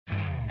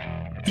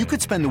You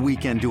could spend the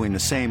weekend doing the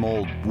same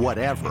old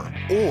whatever,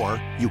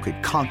 or you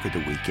could conquer the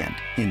weekend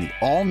in the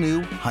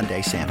all-new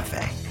Hyundai Santa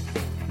Fe.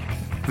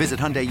 Visit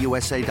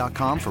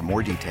HyundaiUSA.com for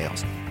more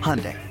details.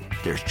 Hyundai,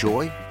 there's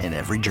joy in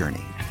every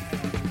journey.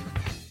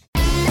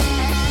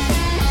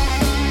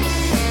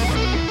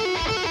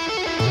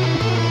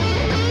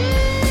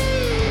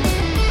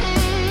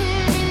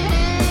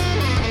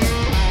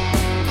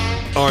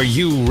 Are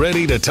you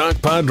ready to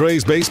talk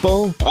Padres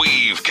baseball?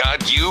 We've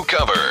got you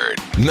covered.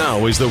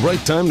 Now is the right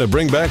time to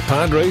bring back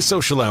Padres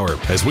Social Hour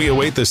as we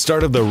await the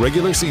start of the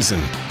regular season.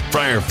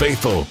 Friar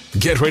Faithful,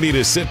 get ready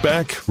to sit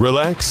back,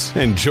 relax,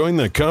 and join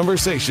the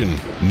conversation.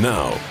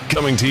 Now,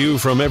 coming to you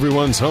from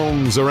everyone's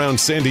homes around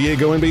San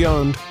Diego and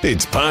beyond,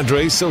 it's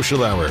Padres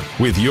Social Hour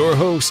with your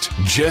host,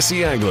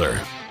 Jesse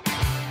Agler.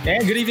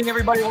 And good evening,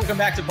 everybody. Welcome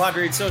back to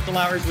Padres Social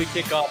Hours. We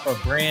kick off a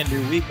brand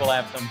new week. We'll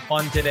have some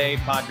fun today.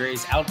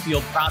 Padres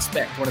outfield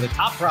prospect, one of the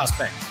top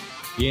prospects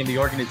in the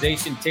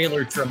organization,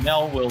 Taylor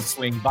Trammell, will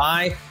swing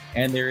by.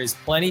 And there is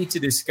plenty to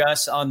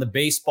discuss on the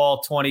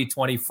baseball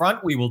 2020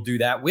 front. We will do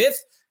that with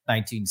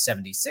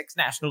 1976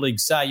 National League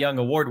Cy Young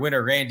Award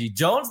winner Randy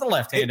Jones, the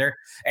left-hander,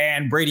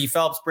 and Brady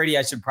Phelps. Brady,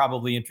 I should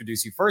probably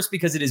introduce you first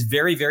because it is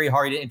very, very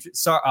hard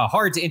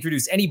to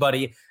introduce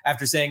anybody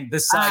after saying the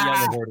Cy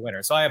Young Award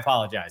winner. So I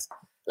apologize.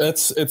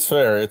 It's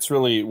fair. It's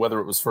really whether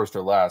it was first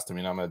or last. I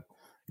mean, I'm a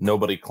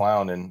nobody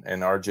clown, and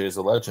RJ is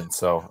a legend.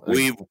 So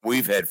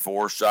we've had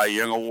 4 Cy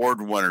Young Award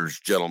winners,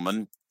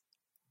 gentlemen.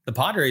 The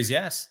Padres,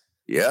 yes.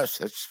 Yes,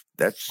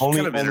 that's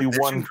only kind of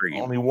one.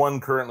 Only one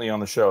currently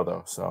on the show,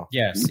 though. So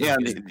yes, yeah,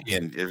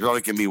 and there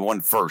only can be one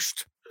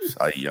first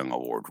Cy Young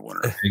Award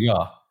winner. There you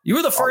go. You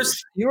were the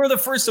first. You were the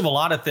first of a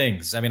lot of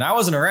things. I mean, I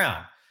wasn't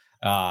around.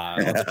 Yeah,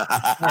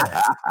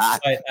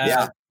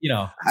 you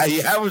know,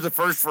 I was the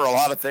first for a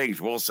lot of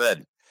things. Will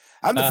said.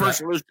 I'm the first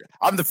to lose.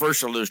 I'm the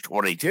first to lose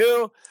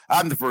 22.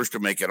 I'm the first to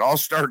make an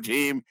all-star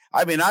team.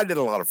 I mean, I did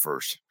a lot of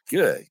firsts.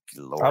 Good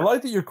Lord. I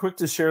like that you're quick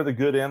to share the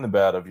good and the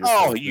bad of your.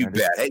 Oh, you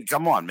bet. Hey,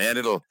 come on, man.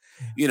 It'll,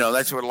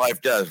 that's what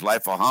life does.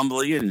 Life will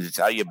humble you, and it's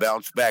how you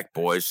bounce back,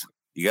 boys.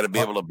 You got to be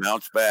able to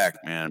bounce back,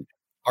 man.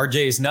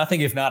 RJ is nothing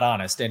if not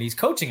honest, and he's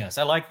coaching us.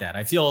 I like that.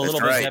 I feel a little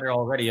bit better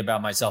already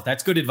about myself.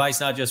 That's good advice,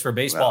 not just for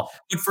baseball,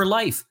 but for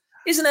life.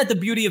 Isn't that the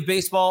beauty of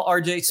baseball,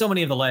 RJ? So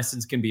many of the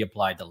lessons can be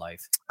applied to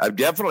life. They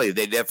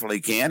definitely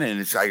can.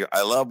 And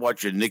I love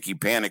watching Nikki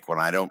panic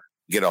when I don't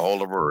get a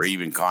hold of her or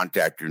even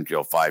contact her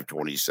until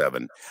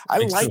 5:27. I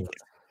like it.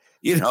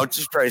 It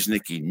just drives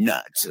Nikki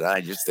nuts. And I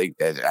just think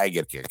that I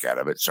get a kick out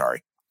of it.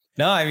 Sorry.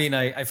 No, I mean,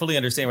 I fully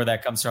understand where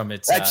that comes from.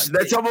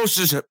 That's almost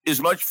as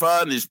much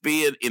fun as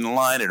being in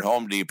line at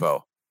Home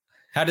Depot.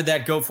 How did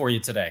that go for you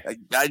today?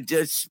 I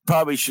just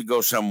probably should go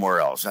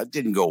somewhere else. I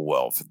didn't go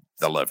well for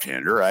the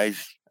left-hander. I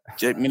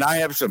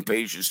have some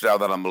patience now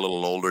that I'm a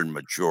little older and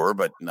mature,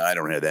 but I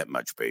don't have that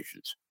much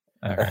patience.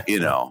 All right.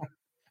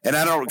 And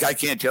I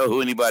can't tell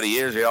who anybody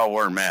is. They all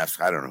wear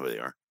masks. I don't know who they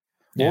are.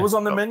 What was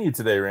on the menu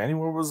today, Randy?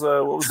 What was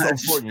so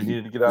important you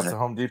needed to get out to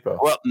Home Depot?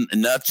 Well,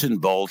 nuts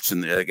and bolts,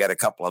 and I got a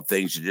couple of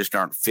things that just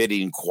aren't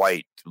fitting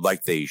quite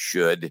like they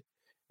should.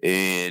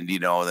 And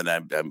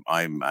then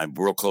I'm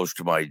real close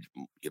to my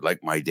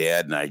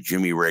dad, and I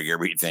Jimmy rig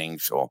everything,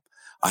 so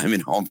I'm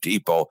in Home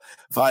Depot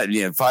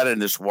finding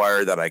this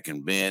wire that I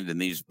can bend and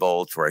these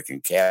bolts where I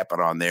can cap it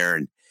on there.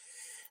 And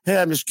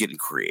I'm just getting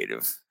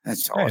creative.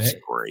 That's all. It's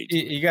great.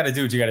 You got to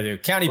do what you got to do.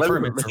 County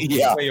permits.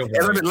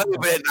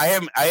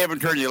 I haven't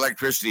turned the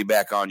electricity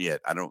back on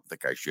yet. I don't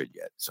think I should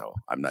yet. So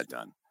I'm not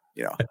done.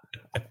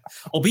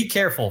 Well, be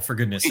careful, for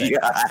goodness sake. Yeah.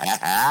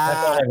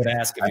 That's all I would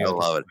ask of you. I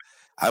love it.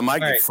 I might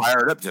get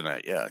fired up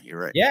tonight. Yeah, you're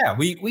right. Yeah,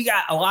 we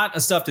got a lot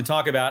of stuff to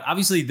talk about.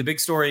 Obviously, the big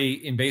story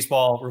in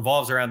baseball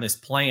revolves around this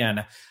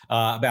plan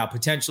about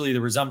potentially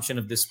the resumption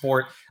of the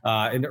sport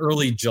in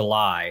early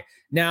July.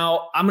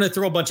 Now, I'm going to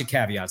throw a bunch of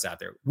caveats out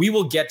there. We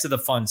will get to the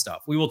fun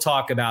stuff. We will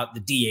talk about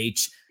the DH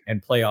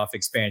and playoff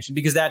expansion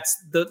because that's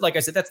like I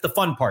said, that's the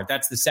fun part.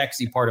 That's the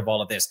sexy part of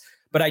all of this.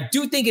 But I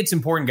do think it's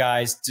important,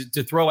 guys,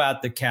 to throw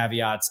out the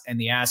caveats and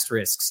the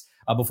asterisks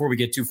before we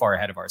get too far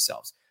ahead of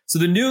ourselves. So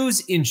the news,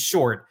 in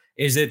short,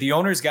 is that the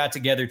owners got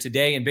together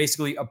today and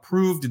basically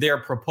approved their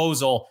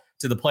proposal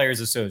to the Players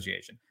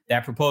Association.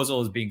 That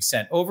proposal is being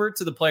sent over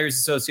to the Players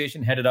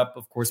Association, headed up,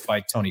 of course,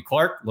 by Tony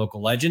Clark,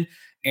 local legend.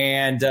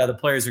 And the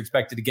players are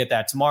expected to get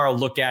that tomorrow,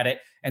 look at it,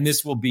 and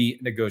this will be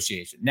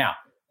negotiation. Now,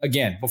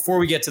 again, before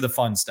we get to the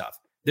fun stuff,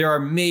 there are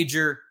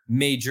major,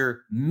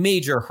 major,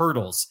 major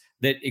hurdles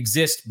that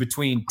exist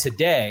between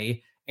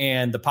today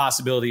and the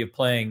possibility of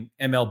playing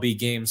MLB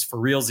games for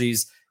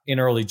realsies in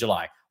early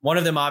July. One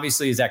of them,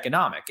 obviously, is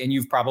economic. And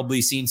you've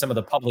probably seen some of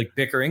the public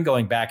bickering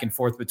going back and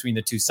forth between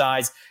the two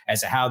sides as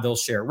to how they'll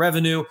share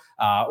revenue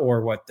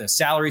or what the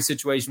salary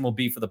situation will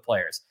be for the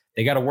players.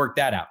 They got to work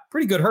that out.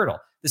 Pretty good hurdle.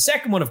 The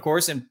second one, of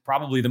course, and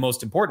probably the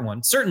most important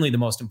one, certainly the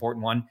most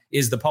important one,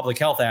 is the public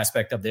health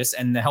aspect of this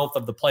and the health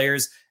of the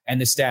players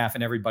and the staff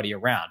and everybody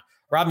around.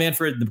 Rob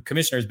Manfred, the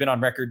commissioner, has been on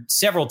record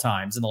several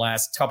times in the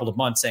last couple of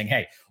months saying,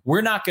 hey,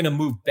 we're not going to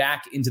move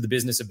back into the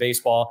business of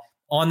baseball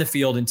on the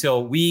field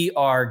until we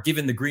are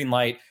given the green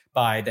light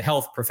by the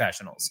health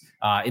professionals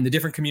in the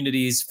different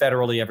communities,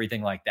 federally,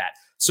 everything like that.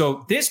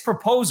 So this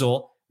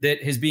proposal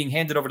that is being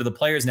handed over to the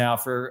players now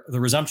for the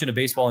resumption of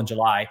baseball in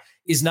July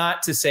is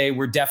not to say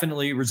we're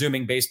definitely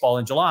resuming baseball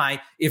in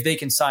July if they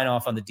can sign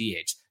off on the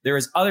DH. There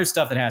is other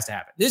stuff that has to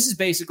happen. This is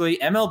basically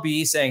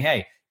MLB saying,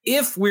 hey,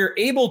 if we're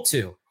able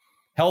to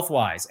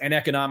health-wise and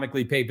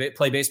economically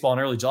play baseball in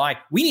early July,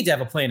 we need to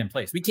have a plan in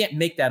place. We can't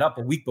make that up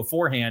a week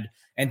beforehand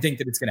and think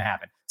that it's going to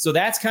happen. So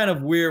that's kind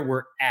of where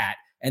we're at,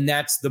 and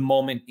that's the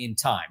moment in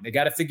time. They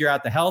got to figure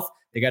out the health.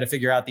 They got to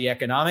figure out the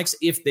economics.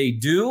 If they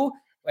do,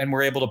 and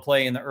we're able to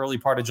play in the early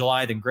part of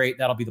July, then great,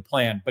 that'll be the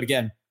plan. But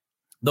again,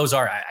 those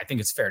are, I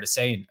think it's fair to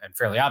say and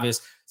fairly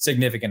obvious,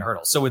 significant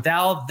hurdles. So with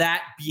all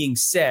that being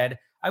said,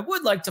 I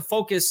would like to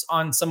focus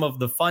on some of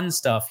the fun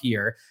stuff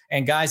here.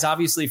 And guys,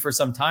 obviously for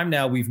some time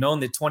now, we've known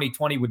that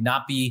 2020 would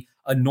not be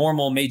a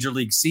normal major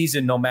league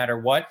season no matter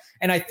what.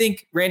 And I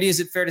think, Randy, is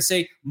it fair to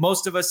say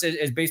most of us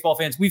as baseball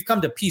fans, we've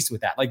come to peace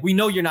with that? Like, we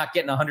know you're not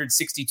getting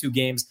 162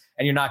 games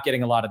and you're not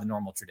getting a lot of the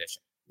normal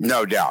tradition.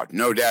 No doubt.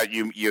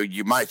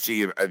 You might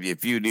see a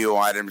few new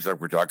items like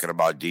we're talking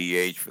about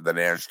DH for the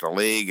National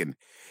League. And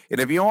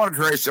if you want to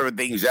try some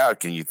things out,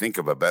 can you think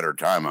of a better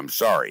time? I'm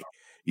sorry.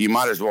 You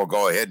might as well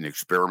go ahead and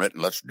experiment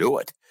and let's do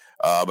it.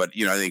 But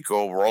I think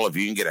overall, if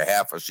you can get a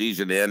half a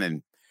season in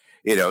and,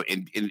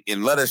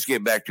 and let us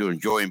get back to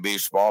enjoying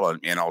baseball.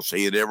 And I'll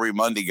say it every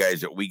Monday,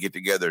 guys, that we get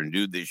together and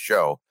do this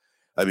show.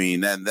 I mean,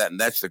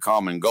 that's the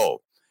common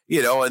goal.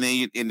 And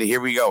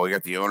here we go. We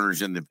got the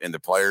owners and the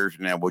players.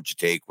 Now, what'd you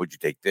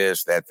take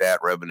this, that,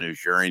 revenue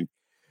sharing?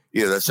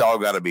 That's all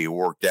got to be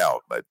worked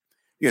out. But,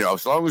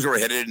 as long as we're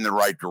headed in the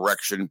right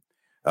direction,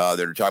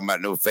 they're talking about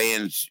no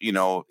fans,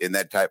 in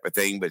that type of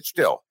thing. But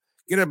still,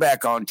 get it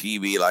back on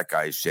TV, like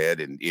I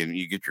said, and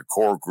you get your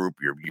core group,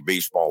 your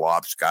baseball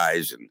ops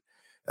guys.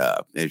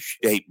 And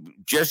hey,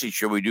 Jesse,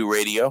 should we do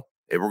radio?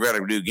 If we're going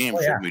to do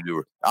games, should we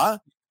do? Huh?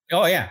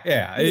 Oh, yeah.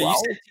 Wow. You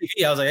said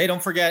TV. I was like, hey,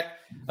 don't forget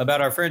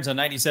about our friends on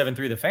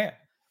 97.3 The Fan.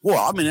 Well,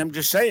 I mean, I'm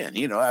just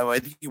saying, I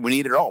think we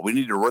need it all. We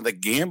need to run the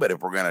gambit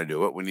if we're going to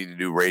do it. We need to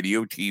do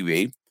radio,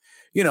 TV,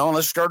 and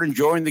let's start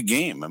enjoying the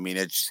game. I mean,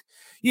 it's,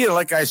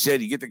 like I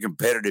said, you get the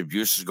competitive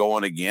juices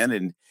going again.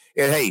 And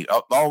hey,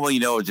 all we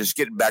know is just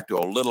getting back to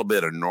a little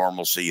bit of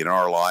normalcy in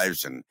our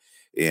lives. And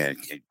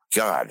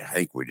God, I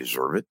think we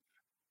deserve it.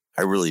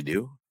 I really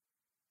do.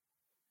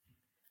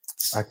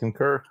 I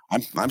concur.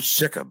 I'm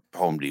sick of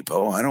Home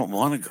Depot. I don't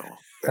want to go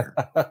there.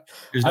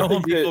 There's no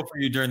Home Depot for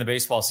you during the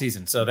baseball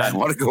season. So I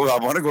want to go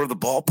to the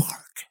ballpark.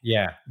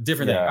 Yeah,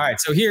 different thing. All right.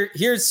 So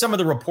here's some of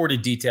the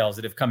reported details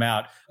that have come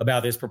out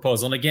about this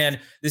proposal. And again,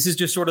 this is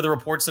just sort of the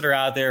reports that are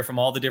out there from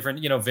all the different,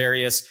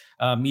 various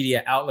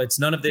media outlets.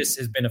 None of this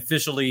has been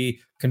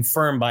officially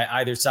confirmed by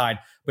either side.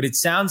 But it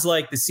sounds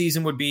like the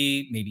season would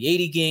be maybe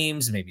 80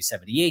 games, maybe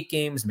 78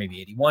 games,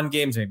 maybe 81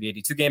 games, maybe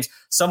 82 games,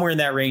 somewhere in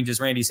that range, as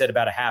Randy said,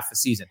 about a half a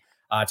season.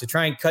 To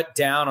try and cut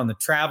down on the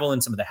travel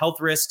and some of the health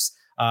risks.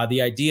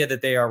 The idea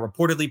that they are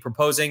reportedly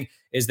proposing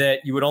is that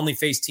you would only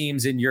face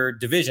teams in your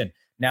division.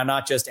 Now,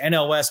 not just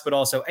NL West, but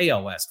also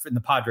AL West, in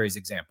the Padres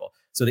example.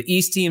 So the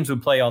East teams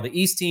would play all the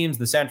East teams,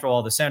 the Central,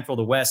 all the Central,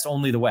 the West,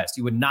 only the West.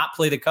 You would not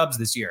play the Cubs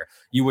this year.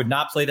 You would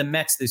not play the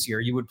Mets this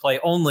year. You would play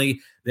only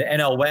the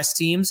NL West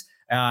teams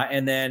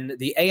and then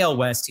the AL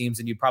West teams,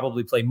 and you'd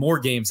probably play more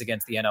games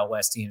against the NL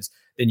West teams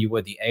than you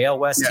would the AL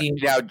West team.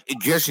 Now,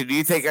 Jesse, do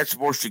you think that's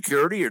more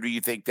security, or do you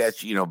think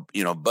that's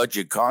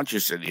budget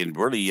conscious and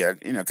really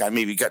kind of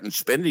maybe cutting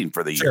spending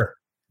for the year?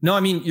 No, I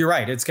mean, you're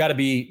right. It's got to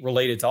be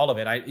related to all of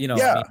it. I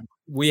mean,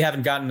 we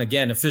haven't gotten,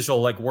 again,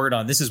 official word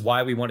on this is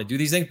why we want to do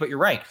these things, but you're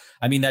right.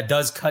 I mean, that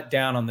does cut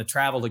down on the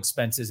travel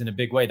expenses in a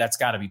big way. That's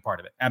got to be part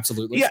of it.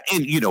 Absolutely. Yeah.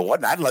 And you know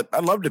what? I'd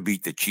love to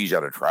beat the cheese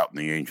out of Trout and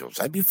the Angels.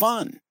 That'd be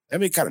fun.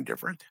 That'd be kind of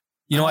different.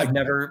 I've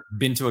never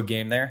been to a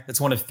game there.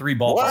 That's one of 3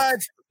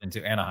 ballparks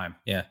into Anaheim.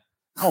 Yeah.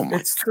 Oh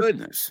my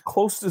goodness!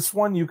 Closest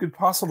one you could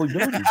possibly go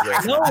to.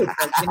 No,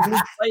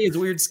 it's play his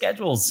weird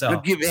schedules.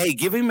 So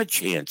give him a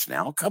chance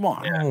now. Come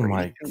on! Oh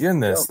my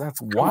goodness, that's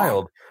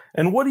wild.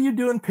 And what are you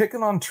doing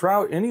picking on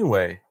Trout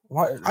anyway?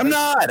 Why? I'm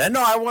not. I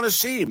know. I want to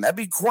see him. That'd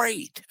be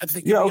great. I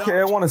think. Yeah. Okay.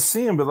 I want to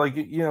see him, but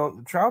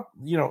Trout.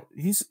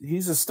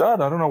 He's a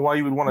stud. I don't know why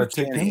you would want to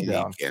take him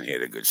down. He can't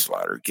hit a good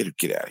slider. Get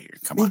out of here.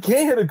 Come on. He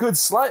can't hit a good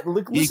slider.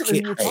 Listen to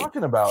who you're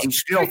talking about. He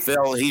still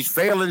fell. He's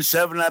failing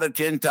 7 out of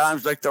 10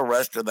 times, like the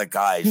rest of the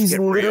guys. He's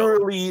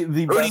literally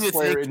the best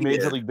player in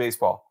Major League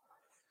Baseball.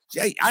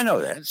 Yeah, I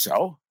know that.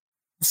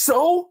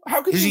 So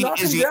how could you knock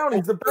him down?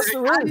 He's the best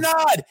in the league. I'm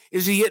not.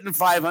 Is he hitting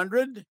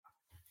 500?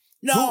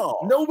 No,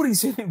 nobody's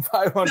hitting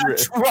 500.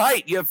 That's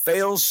right. You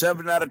fail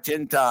 7 out of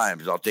 10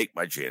 times. I'll take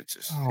my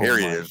chances. Oh, here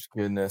he is.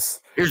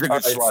 Goodness. Here's a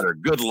good slider.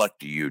 Good luck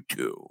to you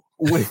too.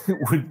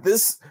 With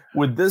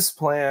this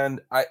plan,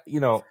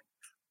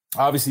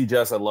 obviously,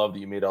 Jess, I love that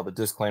you made all the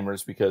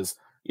disclaimers because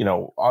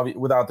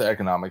without the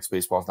economics,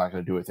 baseball's not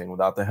going to do anything.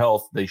 Without the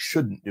health, they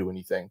shouldn't do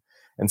anything.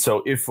 And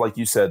so, if, like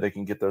you said, they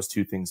can get those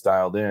 2 things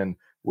dialed in,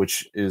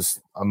 which is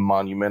a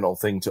monumental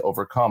thing to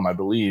overcome, I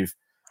believe.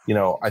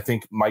 I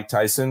think Mike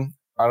Tyson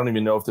I don't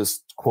even know if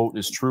this quote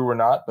is true or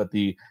not, but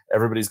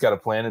everybody's got a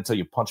plan until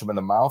you punch them in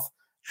the mouth.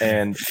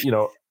 And,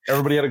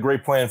 everybody had a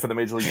great plan for the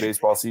Major League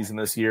Baseball season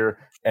this year,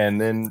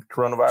 and then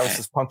coronavirus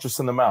has punched us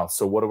in the mouth.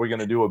 So what are we going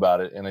to do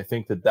about it? And I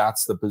think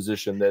that's the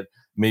position that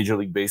Major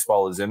League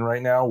Baseball is in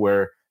right now,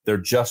 where they're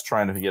just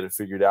trying to get it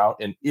figured out.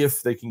 And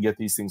if they can get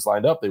these things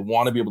lined up, they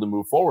want to be able to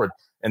move forward.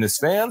 And as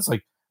fans,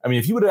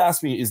 if you would have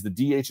asked me, is the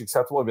DH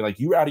acceptable? I'd be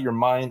like, you're out of your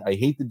mind. I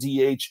hate the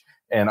DH,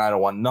 and I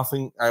don't want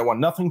nothing. I want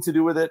nothing to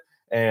do with it.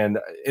 And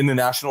in the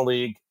National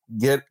League,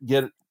 get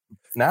it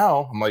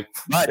now. I'm like,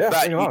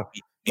 hang on.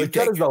 That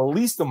is the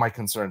least of my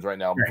concerns right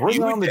now.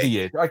 Bring on the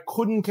DH. I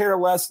couldn't care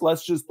less.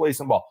 Let's just play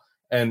some ball.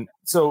 And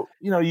so,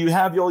 you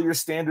have all your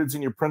standards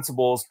and your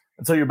principles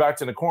until you're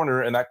backed in a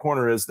corner, and that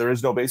corner is there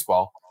is no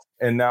baseball.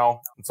 And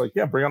now it's like,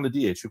 bring on the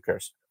DH. Who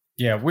cares?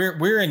 Yeah,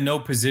 we're in no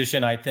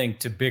position, I think,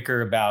 to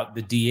bicker about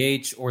the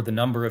DH or the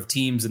number of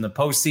teams in the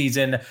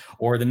postseason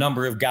or the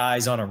number of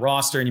guys on a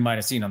roster. And you might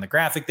have seen on the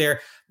graphic there.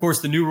 Of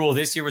course, the new rule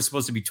this year was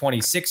supposed to be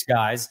 26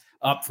 guys,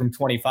 up from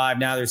 25.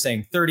 Now they're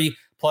saying 30.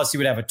 Plus, you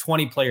would have a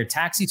 20-player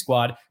taxi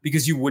squad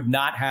because you would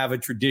not have a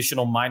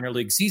traditional minor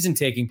league season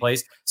taking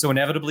place. So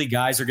inevitably,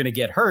 guys are going to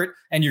get hurt,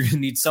 and you're going to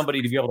need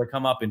somebody to be able to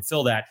come up and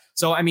fill that.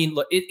 So,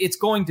 look, it's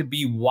going to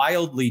be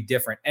wildly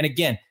different. And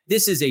again,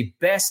 this is a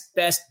best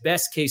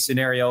case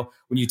scenario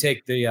when you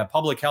take the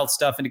public health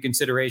stuff into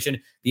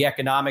consideration, the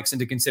economics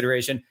into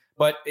consideration.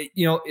 But,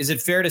 is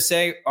it fair to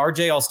say,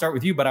 RJ, I'll start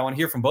with you, but I want to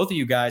hear from both of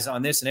you guys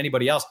on this and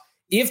anybody else.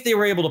 If they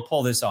were able to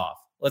pull this off,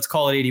 let's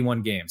call it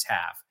 81 games,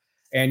 half,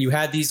 and you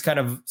had these kind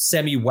of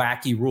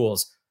semi-wacky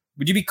rules,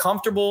 would you be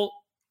comfortable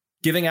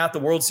giving out the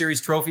World Series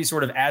trophy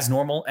sort of as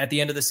normal at the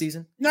end of the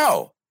season?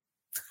 No,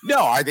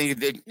 I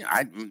think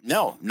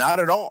no, not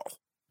at all.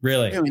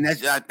 Really?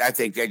 I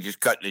think they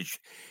just cut it.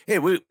 Hey,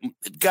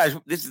 guys,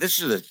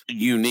 this is a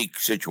unique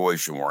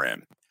situation we're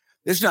in.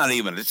 It's not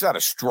a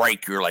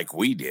strike here like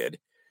we did.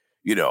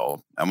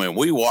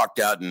 We walked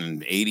out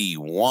in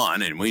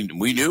 81 and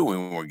we knew we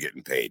weren't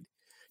getting paid.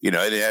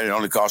 It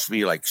only cost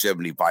me like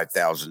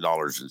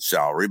 $75,000 in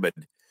salary, but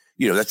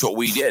that's what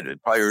we did. The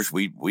players,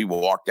 we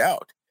walked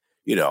out,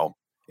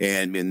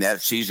 and in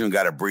that season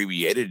got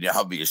abbreviated,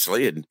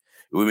 obviously, and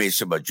we made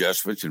some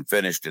adjustments and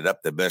finished it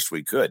up the best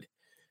we could.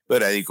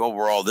 But I think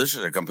overall, this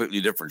is a completely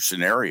different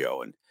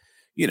scenario. And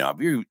and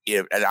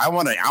I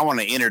want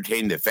to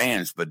entertain the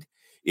fans, but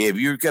if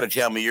you're going to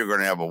tell me you're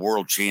going to have a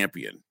world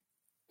champion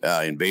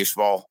in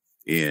baseball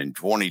in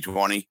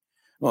 2020,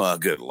 well,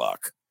 good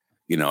luck.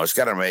 It's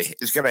got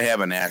to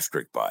have an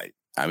asterisk by it.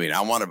 I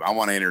want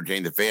to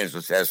entertain the fans.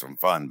 Let's have some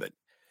fun. But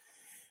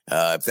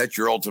if that's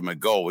your ultimate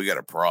goal, we got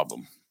a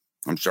problem.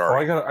 I'm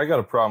sorry. I got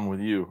a problem with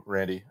you,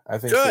 Randy. I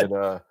think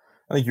that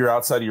I think you're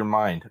outside of your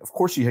mind. Of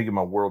course, you give him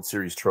a World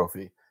Series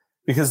trophy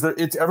because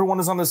everyone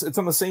is on this. It's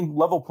on the same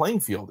level playing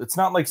field. It's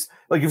not like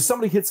if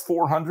somebody hits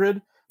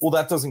 400, well,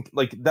 that doesn't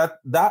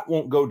that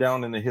won't go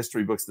down in the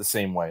history books the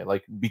same way.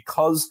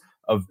 Because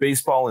of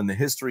baseball and the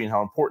history and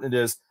how important it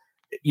is.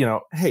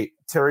 Hey,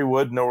 Terry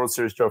Wood, no World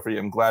Series trophy.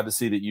 I'm glad to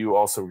see that you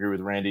also agree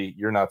with Randy.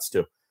 You're nuts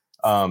too.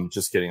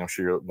 Just kidding. I'm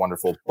sure you're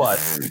wonderful, but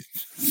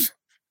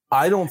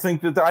I don't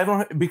think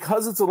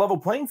because it's a level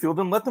playing field,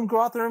 then let them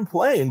go out there and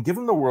play and give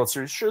them the World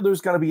Series. Sure,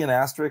 there's going to be an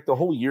asterisk. The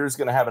whole year is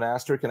going to have an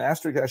asterisk. An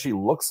asterisk actually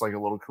looks like a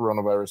little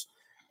coronavirus,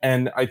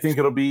 and I think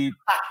it'll be.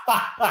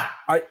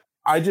 I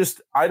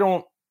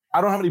don't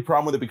have any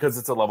problem with it because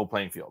it's a level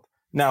playing field.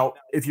 Now,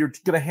 if you're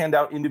going to hand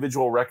out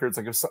individual records,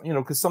 because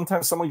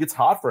sometimes someone gets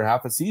hot for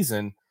half a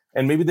season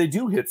and maybe they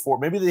do hit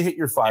maybe they hit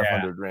your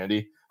 500,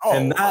 Randy.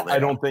 And I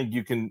don't think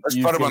you can. Let's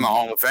put him in the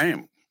Hall of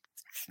Fame.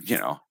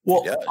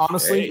 Well,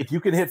 honestly, if you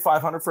can hit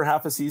 500 for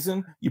half a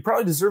season, you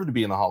probably deserve to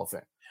be in the Hall of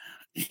Fame.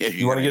 Yeah,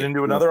 you want to get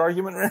into another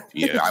argument, Randy?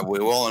 Yeah, I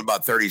will in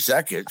about 30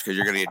 seconds because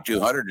you're going to get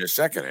 200 in the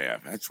second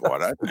half. That's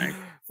what I think.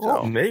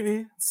 Well,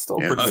 maybe. It's still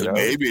pretty good.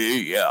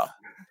 Maybe, yeah.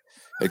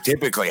 It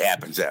typically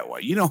happens that way.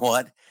 You know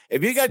what?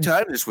 If you got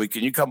time this week,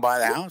 can you come by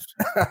the house?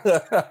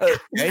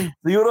 Okay.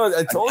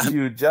 I told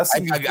you,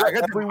 Jesse. I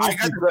got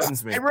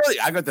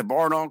the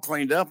barn all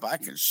cleaned up. I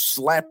can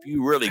slap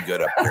you really good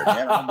up there,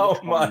 man. Oh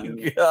my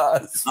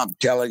gosh! I'm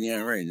telling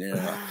you right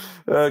now.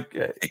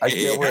 Okay, I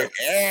can't wait.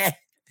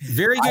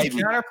 Very good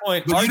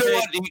counterpoint.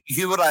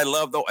 You know what I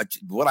love though?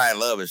 What I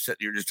love is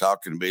sitting here just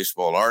talking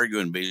baseball,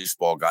 arguing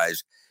baseball,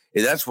 guys.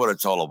 And that's what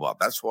it's all about.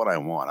 That's what I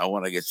want. I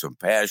want to get some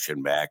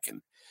passion back,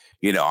 and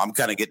I'm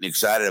kind of getting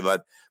excited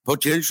about.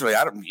 Potentially,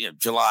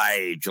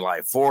 July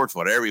 4th,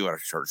 whatever you want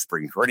to start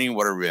spring training,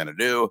 whatever you're going to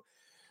do.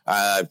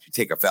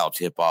 Take a foul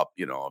tip up,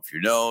 if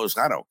your nose.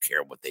 I don't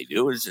care what they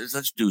do.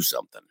 Let's do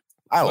something.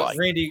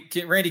 Randy,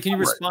 can you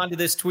respond to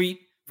this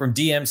tweet from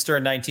DM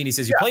Stern 19? He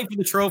says, "You played for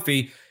the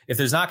trophy. If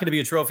there's not going to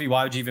be a trophy,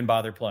 why would you even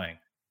bother playing?"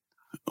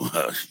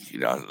 Well,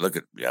 look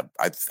at.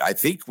 I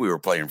think we were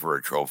playing for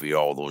a trophy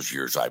all those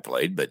years I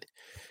played, but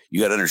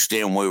you got to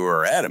understand where we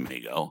were at,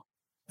 amigo.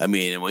 I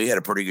mean, we had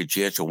a pretty good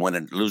chance of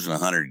losing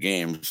 100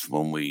 games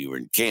when we were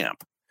in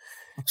camp.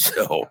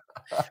 So,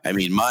 I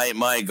mean,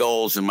 my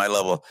goals and my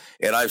level,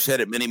 and I've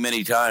said it many,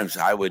 many times,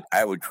 I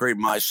would trade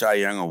my Cy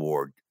Young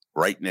Award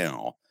right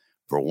now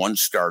for one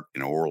start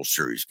in a World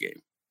Series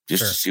game,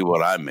 just Sure. to see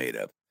what I'm made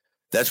of.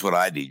 That's what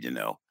I need to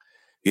know.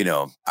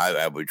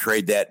 I would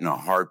trade that in a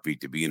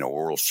heartbeat to be in a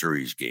World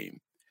Series game.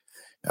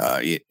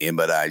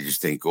 But I just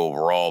think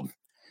overall,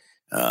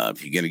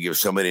 if you're going to give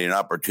somebody an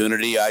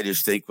opportunity, I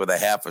just think with a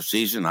half a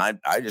season,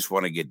 I just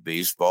want to get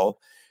baseball.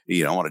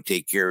 I want to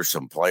take care of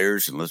some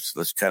players, and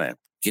let's kind of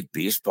get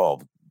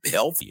baseball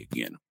healthy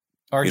again.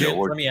 RJ,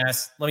 let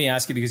me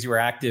ask you, because you were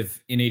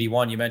active in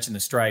 81. You mentioned the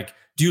strike.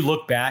 Do you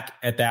look back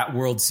at that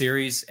World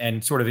Series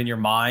and sort of in your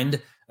mind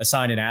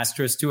assign an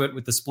asterisk to it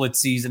with the split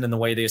season and the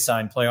way they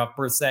assigned playoff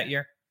berths that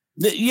year?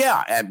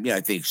 Yeah, I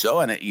think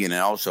so. And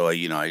also, I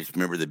just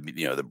remember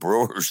the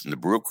Brewers and the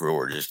Brew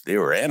Crew they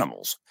were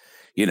animals.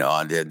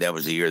 And that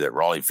was the year that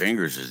Raleigh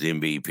Fingers is the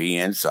MVP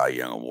and Cy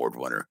Young Award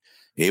winner.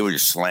 He was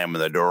just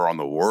slamming the door on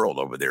the world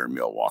over there in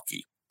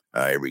Milwaukee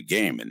every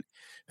game,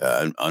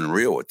 and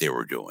unreal what they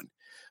were doing.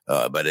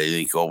 But I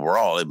think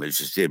overall, it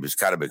was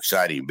kind of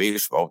exciting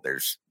baseball.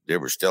 There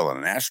was still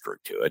an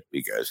asterisk to it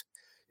because,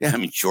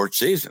 short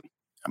season.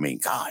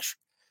 Gosh,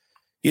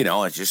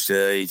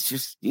 it's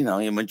just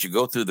once you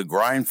go through the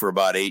grind for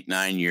about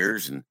 8-9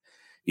 years and,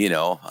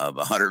 of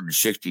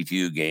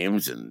 162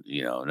 games and,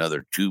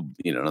 another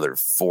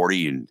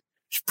 40 in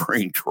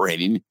spring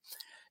training.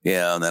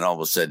 And then all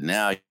of a sudden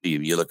now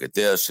you look at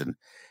this and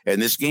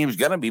this game's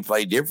going to be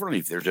played differently.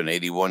 If there's an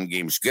 81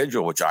 game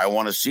schedule, which I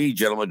want to see,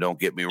 gentlemen, don't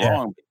get me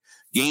wrong.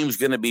 Game's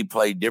going to be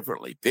played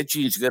differently.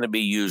 Pitching is going to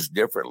be used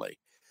differently.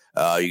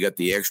 You got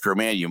the extra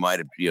man. You might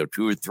have,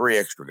 2 or 3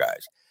 extra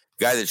guys.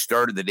 Guy that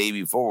started the day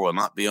before will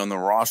not be on the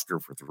roster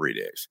for 3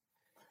 days.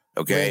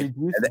 Okay.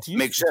 Randy,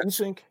 makes sense.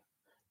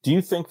 Do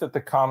you think that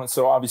the comments,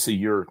 so obviously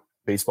you're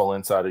baseball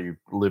insider, you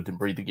lived and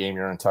breathed the game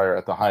your entire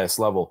at the highest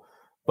level,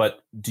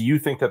 but do you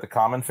think that the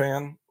common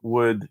fan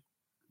would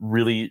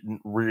really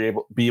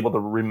be able to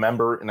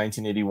remember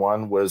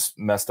 1981 was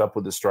messed up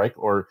with the strike?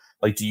 Or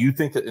do you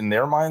think that in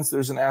their minds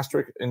there's an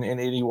asterisk in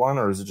 81,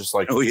 or is it just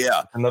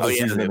another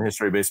season in the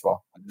history of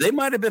baseball? They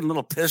might have been a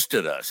little pissed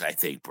at us, I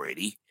think,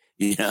 Brady.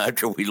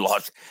 After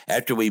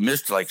we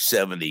missed like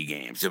 70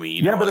 games.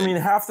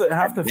 Half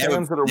the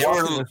fans that are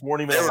watching this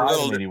weren't even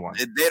alive in 81.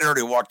 They'd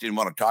already walked in and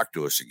want to talk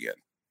to us again.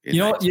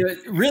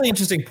 Really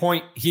interesting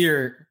point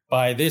here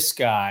by this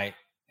guy.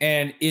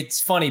 And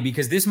it's funny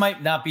because this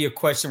might not be a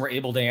question we're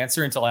able to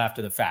answer until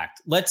after the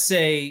fact. Let's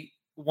say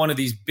one of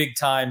these big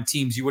time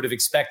teams you would have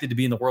expected to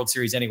be in the World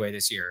Series anyway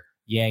this year,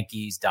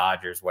 Yankees,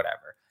 Dodgers,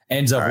 whatever,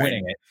 ends up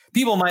winning it.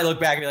 People might look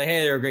back and be like, hey,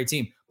 they're a great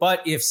team.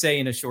 But if, say,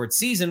 in a short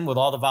season with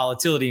all the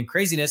volatility and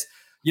craziness,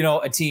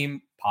 a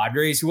team,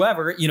 Padres,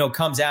 whoever,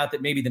 comes out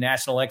that maybe the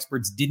national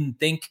experts didn't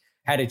think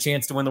had a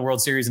chance to win the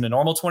World Series in a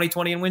normal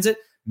 2020 and wins it,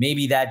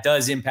 maybe that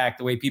does impact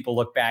the way people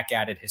look back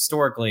at it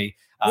historically.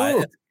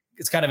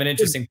 It's kind of an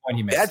interesting point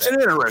he made. That's an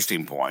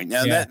interesting point.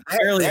 Now,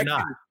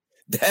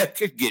 that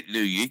could get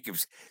unique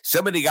if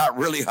somebody got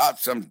really hot,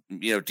 some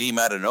team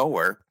out of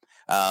nowhere.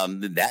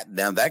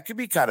 That could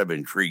be kind of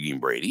intriguing,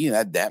 Brady.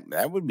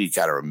 That would be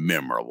kind of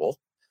memorable.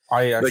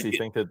 I actually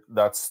think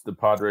that's the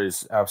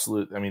Padres'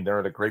 absolute. They're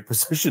at a great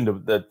position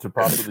to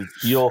possibly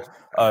steal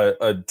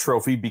a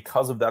trophy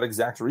because of that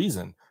exact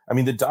reason.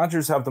 The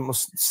Dodgers have the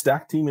most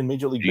stacked team in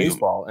Major League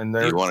Baseball, and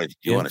you want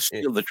to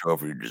steal the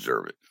trophy or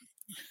deserve it?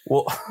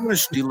 Well, you want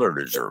to steal or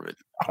deserve it?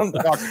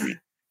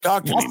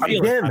 Talk to me.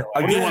 Again,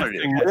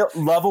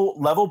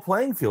 level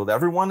playing field.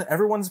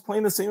 Everyone's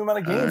playing the same amount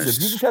of games.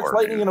 If you can catch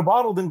lightning in a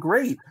bottle, then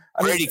great.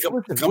 Brady, come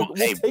on.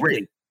 Hey,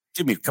 Brady.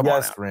 Jimmy, come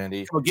on out.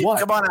 Randy.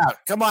 Come on out.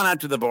 Come on out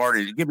to the bar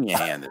and give me a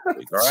hand this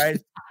week. All right.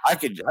 I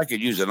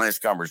could use a nice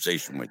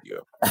conversation with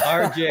you.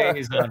 RJ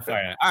is on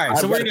fire. All right.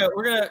 So we're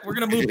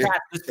gonna move past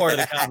this part of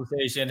the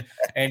conversation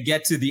and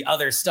get to the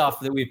other stuff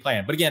that we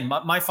planned. But again,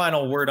 my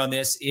final word on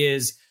this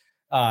is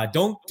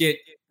don't get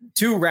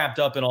too wrapped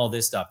up in all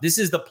this stuff. This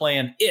is the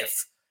plan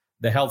if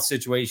the health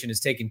situation is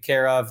taken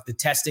care of, the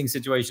testing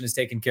situation is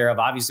taken care of.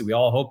 Obviously, we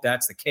all hope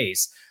that's the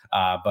case.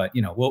 But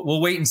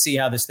we'll wait and see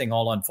how this thing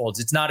all unfolds.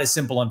 It's not as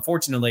simple,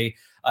 unfortunately,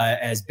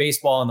 as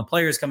baseball and the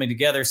players coming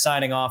together,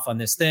 signing off on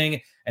this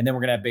thing, and then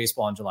we're going to have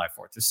baseball on July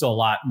 4th. There's still a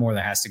lot more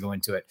that has to go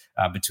into it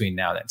between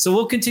now and then. So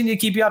we'll continue to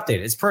keep you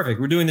updated. It's perfect.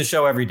 We're doing the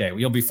show every day.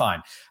 You'll be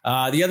fine.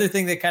 The other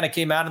thing that kind of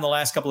came out in the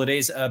last couple of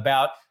days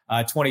about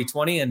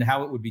 2020 and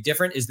how it would be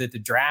different is that the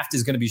draft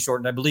is going to be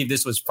shortened. I believe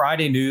this was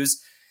Friday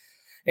news.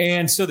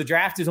 And so the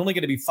draft is only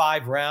going to be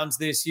 5 rounds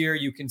this year.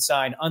 You can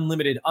sign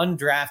unlimited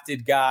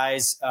undrafted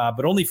guys,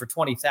 but only for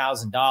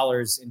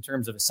 $20,000 in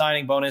terms of a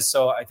signing bonus.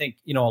 So I think,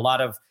 a lot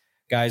of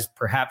guys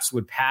perhaps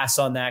would pass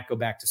on that, go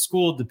back to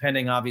school,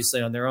 depending obviously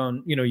on their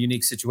own,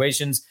 unique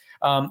situations.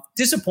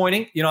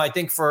 Disappointing, I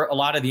think for a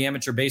lot of the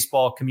amateur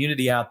baseball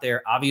community out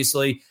there,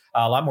 obviously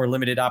a lot more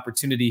limited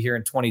opportunity here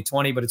in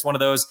 2020, but it's one of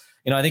those,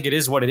 I think it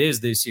is what it is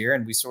this year.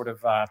 And we sort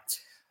of,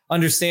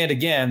 understand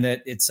again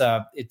that it's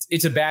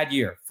a bad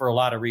year for a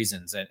lot of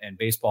reasons, and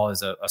baseball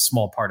is a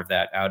small part of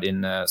that out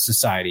in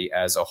society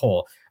as a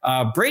whole.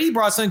 Brady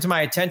brought something to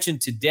my attention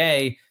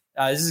today.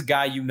 This is a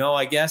guy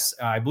I guess.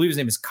 I believe his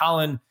name is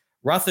Colin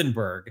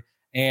Ruthenberg,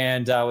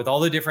 and with all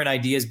the different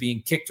ideas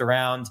being kicked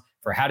around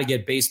for how to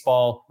get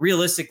baseball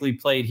realistically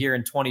played here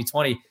in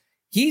 2020.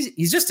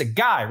 He's just a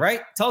guy,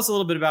 right? Tell us a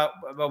little bit about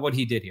what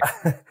he did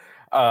here.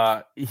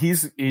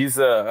 He's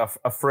a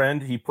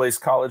friend. He plays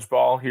college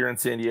ball here in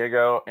San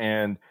Diego,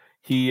 and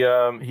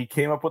he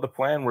came up with a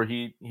plan where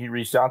he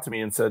reached out to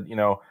me and said,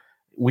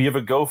 we have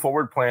a go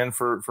forward plan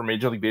for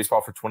Major League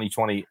Baseball for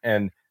 2020.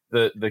 And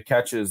the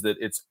catch is that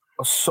it's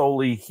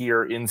solely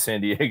here in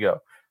San Diego,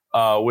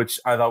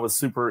 which I thought was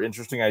super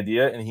interesting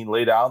idea. And he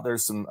laid out,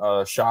 there's some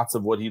shots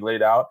of what he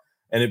laid out,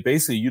 and it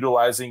basically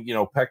utilizing,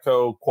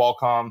 Petco,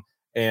 Qualcomm,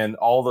 and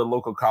all the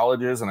local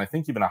colleges, and I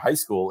think even a high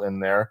school in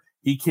there.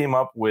 He came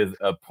up with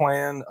a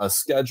plan, a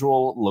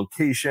schedule,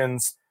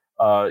 locations,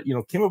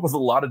 came up with a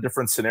lot of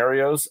different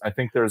scenarios. I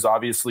think there's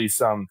obviously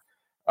some,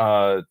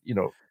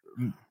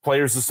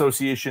 players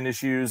association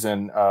issues.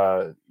 And,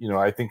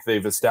 I think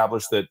they've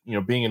established that,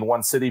 being in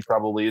one city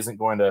probably isn't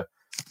going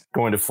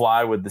to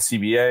fly with the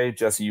CBA.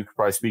 Jesse, you could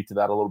probably speak to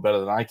that a little better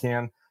than I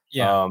can.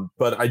 Yeah.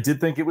 But I did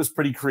think it was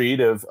pretty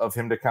creative of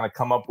him to kind of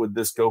come up with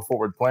this go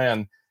forward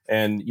plan.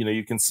 And,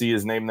 you can see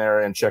his name there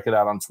and check it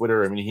out on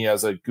Twitter. I mean, he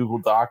has a Google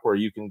Doc where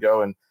you can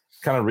go and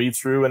kind of read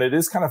through. And it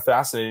is kind of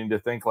fascinating to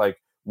think, like,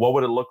 what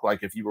would it look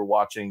like if you were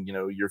watching,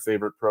 your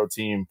favorite pro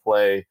team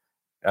play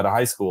at a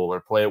high school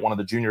or play at one of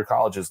the junior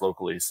colleges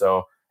locally.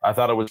 So I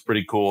thought it was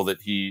pretty cool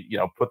that he,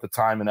 put the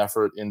time and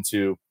effort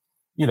into,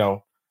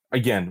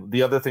 again,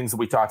 the other things that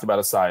we talked about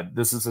aside.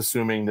 This is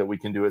assuming that we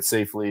can do it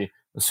safely,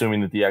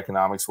 assuming that the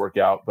economics work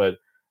out. But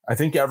I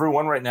think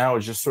everyone right now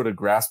is just sort of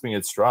grasping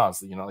at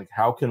straws, like,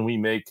 how can we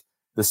make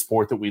the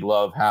sport that we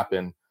love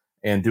happen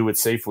and do it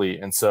safely?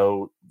 And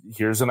so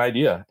here's an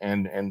idea,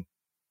 and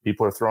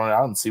people are throwing it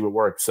out and see what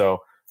works. So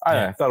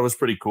I thought it was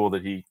pretty cool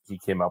that he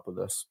came up with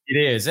this. It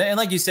is. And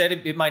like you said,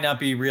 it might not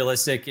be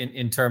realistic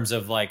in terms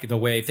of like the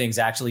way things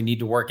actually need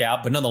to work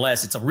out. But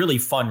nonetheless, it's a really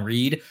fun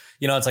read.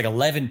 It's like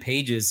 11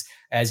 pages,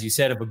 as you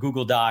said, of a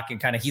Google Doc, and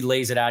kind of he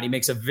lays it out. He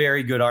makes a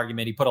very good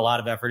argument. He put a lot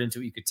of effort into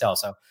it. You could tell.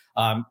 So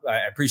I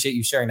appreciate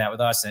you sharing that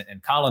with us.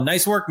 And Colin,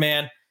 nice work,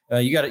 man.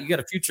 You got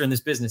a future in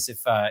this business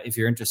if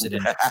you're interested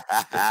in it.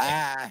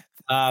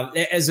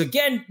 As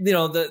again,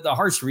 the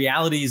harsh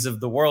realities of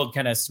the world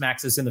kind of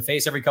smacks us in the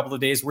face every couple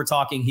of days. We're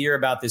talking here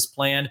about this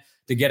plan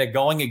to get it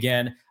going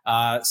again.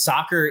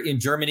 Soccer in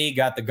Germany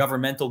got the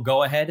governmental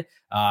go ahead.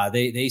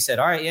 They said,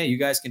 all right, yeah, you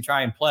guys can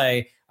try and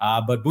play.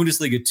 But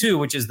Bundesliga 2,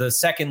 which is the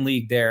second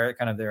league there,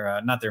 kind of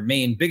their not their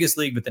main biggest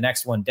league, but the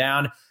next one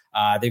down.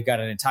 They've got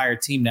an entire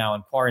team now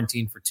in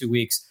quarantine for 2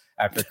 weeks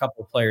after a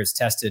couple of players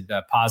tested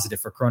positive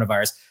for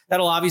coronavirus.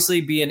 That'll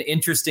obviously be an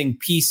interesting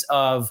piece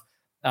of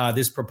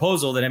this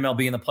proposal that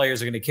MLB and the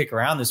players are going to kick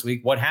around this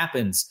week. What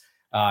happens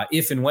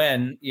if and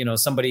when,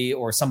 somebody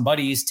or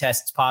somebody's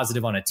tests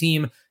positive on a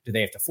team? Do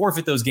they have to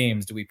forfeit those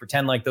games? Do we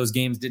pretend like those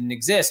games didn't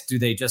exist? Do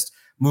they just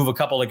move a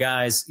couple of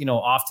guys,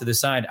 off to the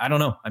side? I don't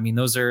know. I mean,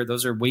 those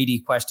are weighty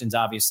questions,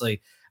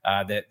 obviously,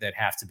 that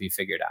have to be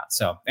figured out.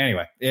 So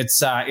anyway,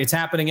 it's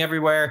happening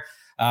everywhere.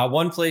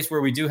 One place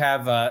where we do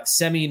have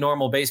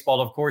semi-normal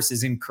baseball, of course,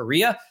 is in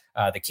Korea.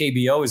 The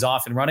KBO is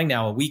off and running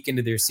now, a week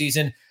into their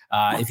season.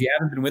 If you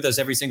haven't been with us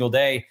every single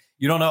day,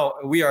 you don't know.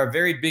 We are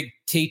very big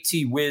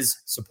KT Wiz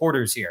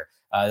supporters here.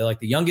 They're like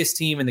the youngest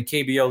team in the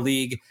KBO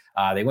league.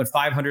 They went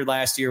 500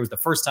 last year. It was the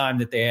first time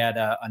that they had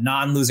a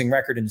non-losing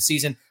record in the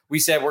season. We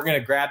said we're going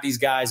to grab these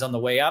guys on the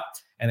way up,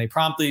 and they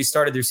promptly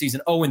started their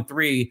season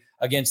 0-3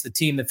 against the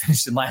team that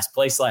finished in last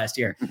place last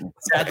year.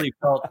 Sadly,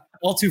 felt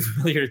all too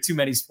familiar to too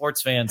many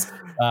sports fans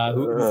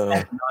who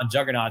are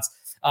non-juggernauts.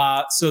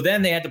 So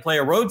then they had to play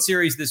a road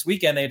series this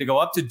weekend. They had to go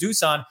up to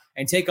Doosan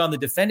and take on the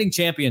defending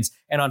champions.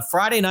 And on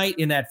Friday night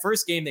in that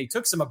first game, they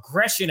took some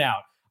aggression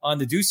out on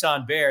the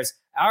Doosan Bears.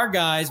 Our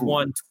guys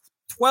won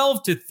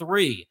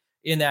 12-3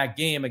 in that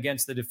game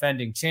against the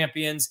defending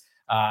champions.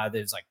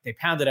 They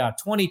pounded out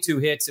 22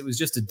 hits. It was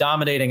just a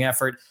dominating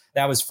effort.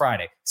 That was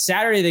Friday.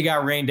 Saturday, they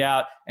got rained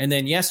out. And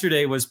then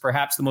yesterday was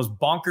perhaps the most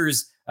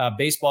bonkers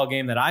baseball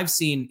game that I've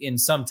seen in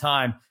some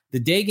time. The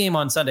day game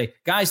on Sunday,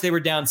 guys, they were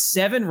down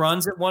 7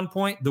 runs at one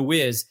point, the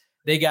Wiz.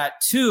 They got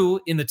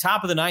 2 in the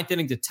top of the 9th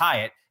inning to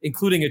tie it,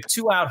 including a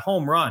 2-out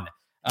home run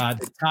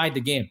that tied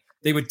the game.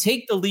 They would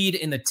take the lead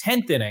in the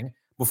 10th inning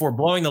before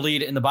blowing the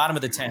lead in the bottom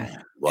of the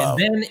 10th. Wow. And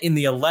then in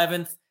the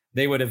 11th,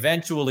 they would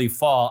eventually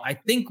fall. I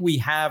think we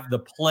have the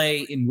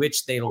play in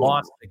which they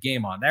lost the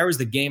game on. There was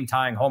the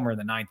game-tying homer in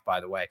the 9th, by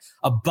the way.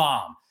 A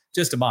bomb,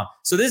 just a bomb.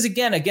 So this,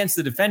 again, against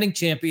the defending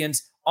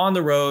champions on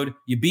the road.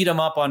 You beat them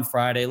up on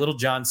Friday. Little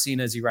John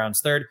Cena as he rounds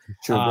third.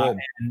 Sure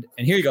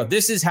and here you go.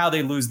 This is how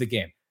they lose the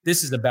game.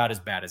 This is about as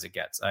bad as it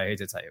gets. I hate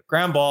to tell you.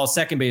 Ground ball,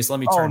 second base. Let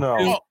me turn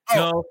 2.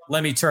 No.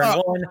 Let me turn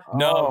 1.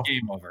 No.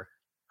 Game over.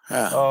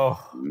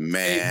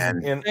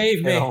 Man. In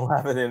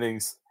 11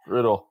 innings.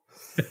 Brutal.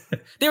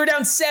 They were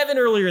down 7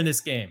 earlier in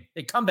this game.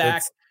 They come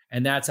back,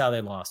 and that's how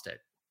they lost it.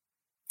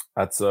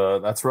 That's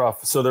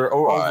rough. So they're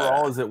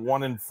overall, is it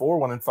 1-4,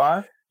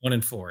 1-5?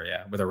 1-4,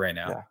 yeah, with a rain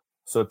out. Yeah.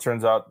 So it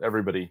turns out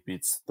everybody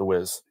beats the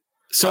Wiz.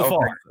 So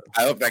far.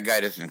 I hope that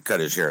guy doesn't cut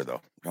his hair, though.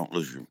 Don't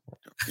lose your.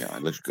 Yeah,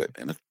 it looks good.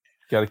 And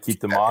got to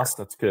keep the moss.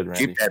 That's good,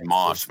 Randy. Keep that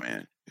moss,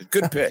 man.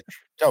 Good pitch.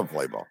 Don't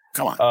play ball.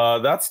 Come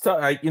on. That's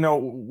tough.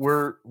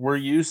 We're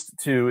used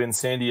to in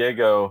San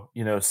Diego,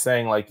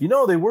 saying like,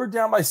 they were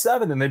down by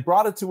 7 and they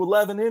brought it to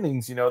 11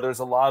 innings. There's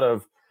a lot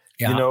of,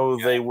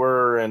 they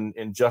were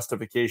in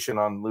justification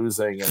on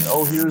losing, and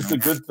here's the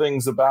good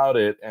things about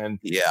it. And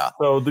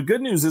so the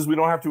good news is we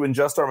don't have to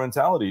adjust our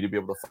mentality to be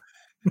able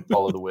to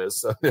follow the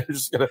Wiz. So they're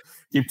just gonna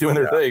keep doing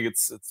their thing.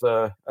 It's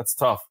that's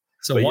tough.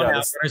 So but one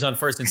out, runners on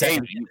first and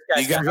second.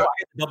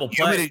 Double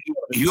play.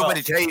 You want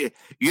me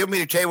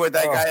to tell you what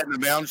that guy on the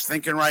mound's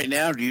thinking right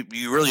now?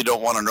 You really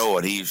don't want to know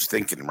what he's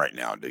thinking right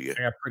now, do you?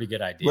 I got a pretty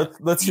good idea.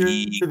 Let's hear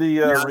the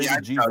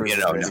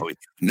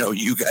No,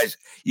 you guys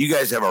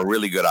have a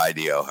really good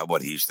idea of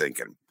what he's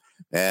thinking.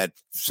 That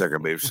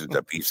second base is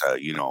a piece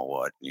of you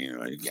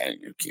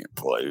can't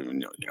play.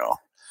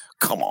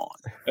 Come on.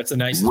 That's a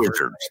nice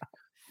wizard.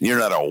 You're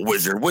not a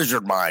wizard.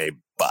 Wizard my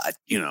butt.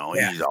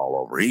 He's all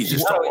over. He's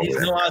just all over. He's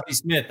no Ozzie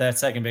Smith, that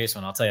second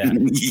baseman. I'll tell you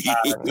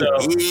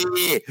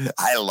that.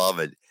 I love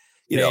it.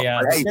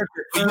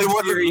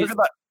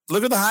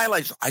 Look at the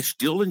highlights. I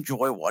still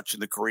enjoy watching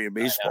the Korean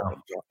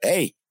baseball.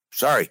 Hey,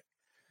 sorry.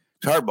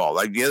 It's hardball.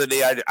 Like the other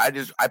day,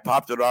 I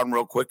popped it on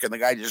real quick, and the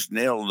guy just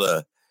nailed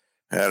the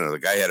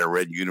guy had a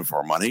red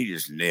uniform on. He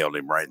just nailed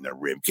him right in the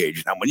rib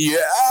cage. And I went,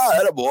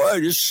 attaboy. I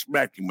just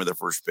smacked him with the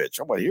first pitch.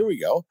 I'm like, here we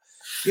go.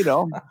 I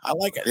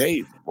like it.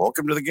 Hey,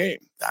 welcome to the game.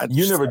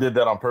 You never did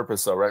that on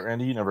purpose, though, right,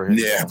 Randy? You never hit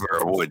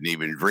Never wouldn't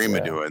even dream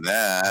of doing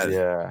that.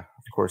 Yeah,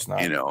 of course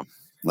not.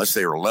 Unless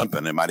they were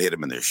limping, they might hit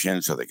them in their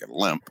shin so they could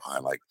limp. I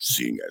like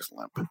seeing guys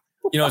limp.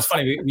 It's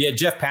funny. We had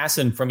Jeff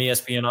Passan from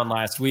ESPN on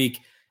last week,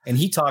 and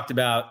he talked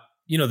about,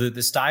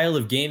 the style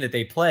of game that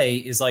they play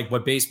is like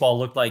what baseball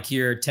looked like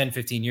here 10,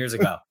 15 years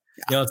ago.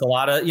 It's a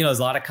lot of, there's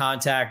a lot of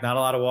contact, not a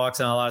lot of walks,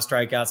 not a lot of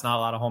strikeouts, not a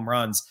lot of home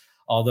runs.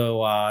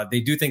 Although they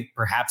do think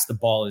perhaps the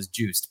ball is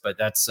juiced, but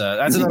that's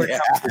another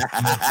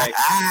conversation.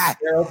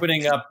 They're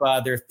opening up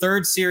their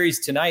third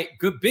series tonight.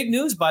 Good big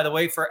news, by the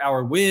way, for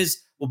our Wiz.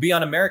 Will be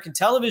on American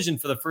television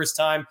for the first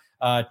time,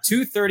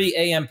 2:30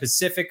 a.m.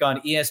 Pacific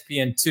on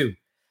ESPN2.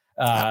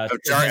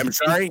 I'm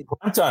sorry.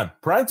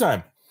 Prime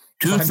time.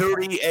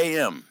 2:30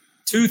 a.m.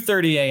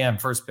 2:30 a.m.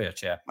 first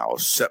pitch. Yeah, I'll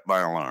set my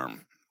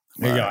alarm.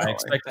 There you go. I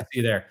expect to see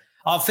you there.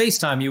 I'll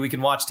FaceTime you. We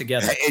can watch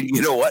together. And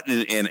you know what?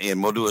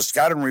 And we'll do a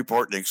scouting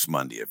report next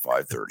Monday at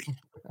 5:30.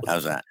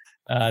 How's that?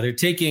 They're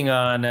taking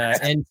on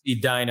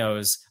NC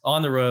Dinos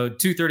on the road,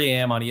 2:30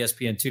 a.m. on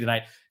ESPN2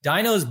 tonight.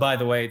 Dinos, by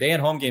the way, they had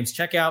home games.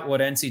 Check out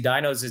what NC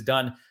Dinos has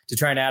done to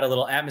try and add a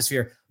little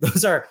atmosphere.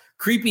 Those are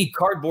creepy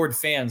cardboard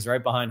fans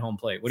right behind home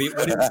plate. What do you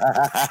I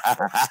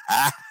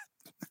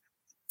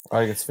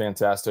think it's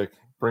fantastic.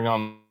 Bring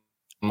on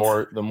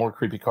the more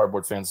creepy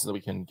cardboard fans that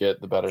we can get,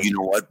 the better. You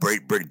know what,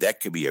 Brig? That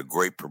could be a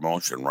great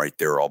promotion right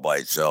there all by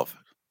itself.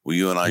 Well,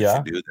 you and I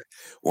should do that.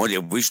 Well,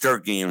 if we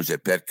start games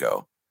at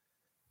Petco,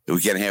 we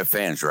can't have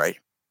fans, right?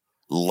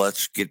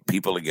 Let's get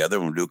people together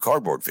and we'll do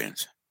cardboard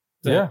fans.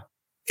 Yeah.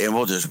 And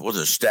we'll just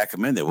stack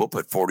them in there. We'll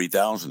put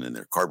 40,000 in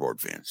there, cardboard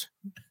fans.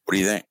 What do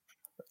you think?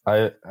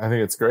 I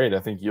think it's great.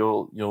 I think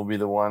you'll be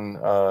the one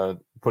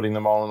putting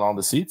them all in all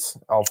the seats,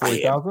 all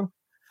 40,000.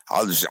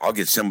 I'll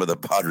get some of the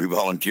Padre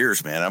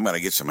volunteers, man. I'm going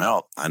to get some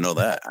help. I know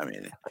that. I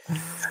mean,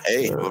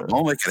 hey,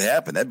 we'll make it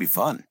happen. That'd be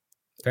fun.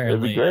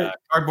 Apparently,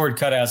 cardboard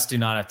cutouts do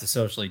not have to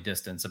socially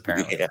distance,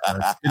 apparently. Yeah.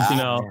 Good to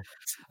know.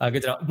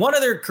 Good to know. One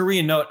other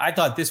Korean note, I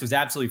thought this was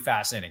absolutely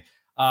fascinating.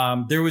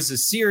 There was a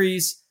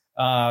series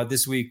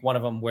this week, one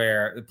of them,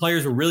 where the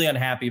players were really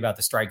unhappy about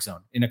the strike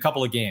zone in a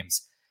couple of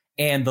games.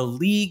 And the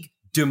league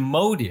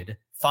demoted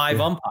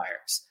 5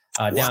 umpires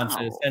down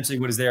to essentially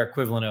what is their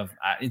equivalent of,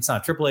 it's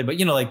not AAA, but,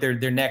 like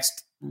their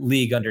next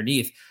league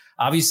underneath.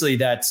 Obviously,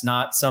 that's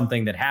not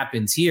something that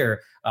happens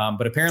here,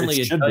 but apparently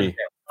it should be.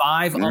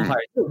 5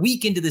 umpires a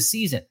week into the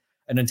season,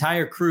 an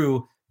entire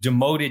crew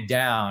demoted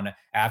down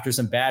after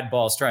some bad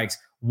ball strikes.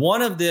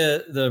 One of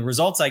the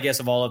results, I guess,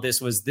 of all of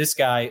this was this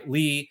guy,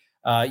 Lee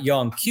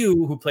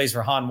Young-kyu, who plays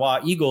for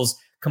Hanwha Eagles,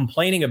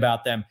 complaining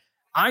about them.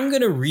 I'm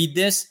going to read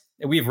this.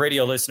 We have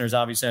radio listeners,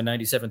 obviously, on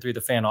 97.3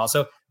 The Fan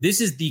also.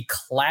 This is the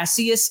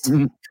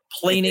classiest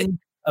complaining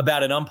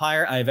about an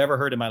umpire I've ever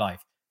heard in my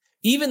life.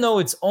 Even though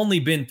it's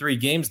only been 3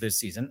 games this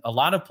season, a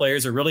lot of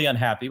players are really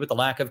unhappy with the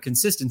lack of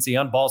consistency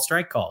on ball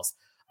strike calls.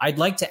 I'd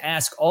like to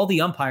ask all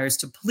the umpires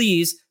to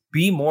please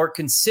be more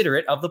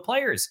considerate of the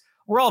players.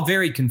 We're all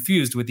very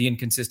confused with the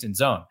inconsistent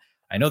zone.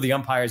 I know the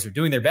umpires are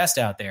doing their best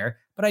out there,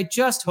 but I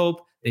just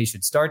hope they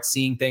should start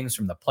seeing things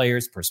from the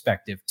players'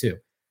 perspective too.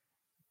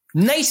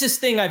 Nicest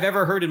thing I've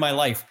ever heard in my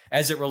life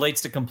as it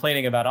relates to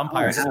complaining about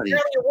umpires. Apparently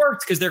it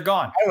worked because they're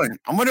gone.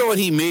 I wonder what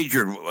he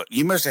majored.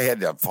 He must have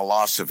had a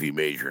philosophy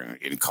major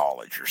in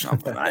college or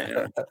something.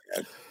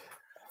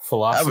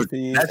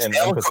 Philosophy and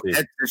empathy.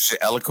 That's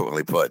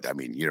eloquently put. I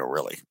mean,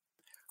 really.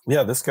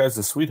 Yeah, this guy's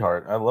a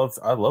sweetheart. I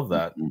love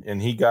that,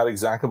 and he got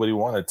exactly what he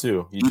wanted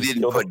too. He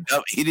didn't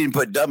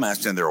put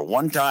dumbass in there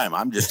one time.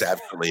 I'm just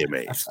absolutely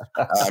amazed.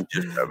 I'm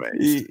just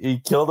amazed. He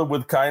killed him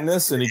with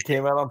kindness, and he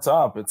came out on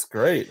top. It's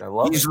great. I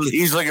love it.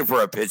 He's looking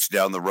for a pitch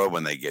down the road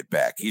when they get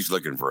back. He's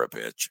looking for a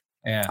pitch.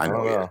 Yeah, I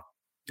know.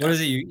 What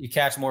is it? You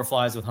catch more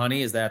flies with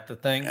honey? Is that the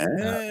thing?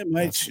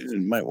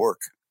 It might work.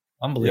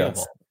 Unbelievable.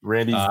 Yes.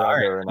 Randy's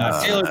Taylor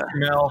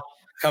Trammell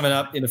coming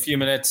up in a few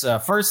minutes.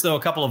 First, though,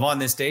 a couple of on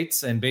this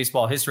dates and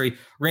baseball history.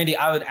 Randy,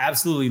 I would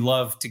absolutely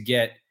love to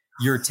get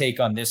your take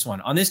on this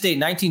one. On this date,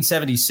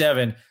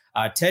 1977,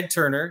 Ted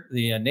Turner,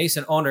 the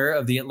nascent owner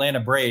of the Atlanta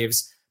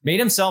Braves, made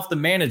himself the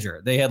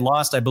manager. They had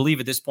lost, I believe,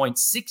 at this point,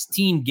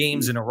 16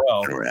 games in a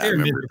row. They were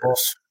miserable.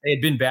 They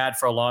had been bad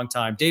for a long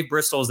time. Dave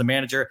Bristol was the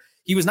manager.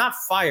 He was not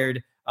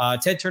fired.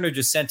 Ted Turner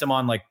just sent him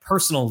on like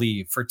personal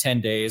leave for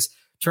 10 days.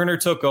 Turner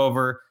took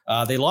over.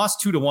 They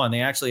lost 2-1.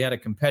 They actually had a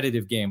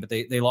competitive game, but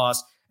they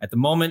lost. At the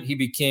moment, he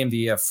became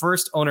the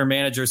first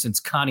owner-manager since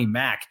Connie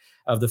Mack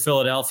of the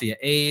Philadelphia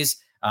A's.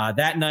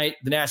 That night,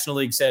 the National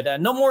League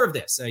said, no more of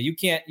this. You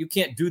can't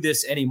do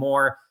this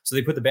anymore. So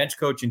they put the bench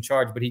coach in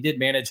charge, but he did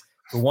manage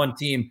for one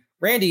team.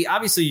 Randy,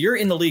 obviously, you're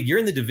in the league. You're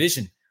in the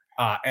division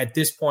at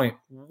this point.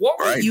 What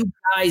were you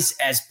guys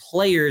as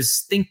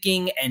players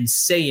thinking and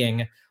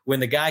saying when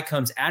the guy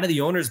comes out of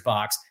the owner's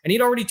box? And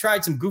he'd already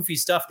tried some goofy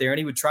stuff there, and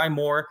he would try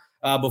more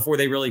before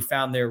they really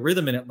found their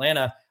rhythm in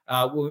Atlanta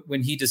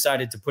when he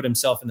decided to put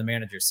himself in the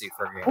manager's seat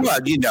for a game.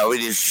 Well, we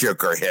just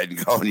shook our head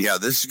and going, yeah,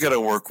 this is going to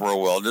work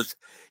real well. Just,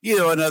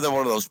 another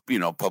one of those,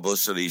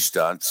 publicity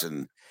stunts.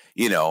 And,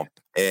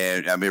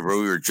 and I remember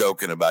we were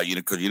joking about,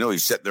 because,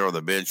 he's sitting there on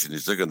the bench and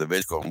he's looking at the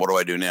bench going, what do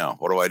I do now?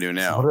 What do I do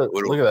now?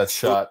 Look at that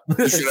shot.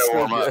 Should I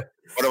warm up?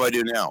 What do I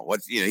do now?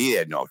 He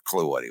had no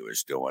clue what he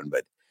was doing.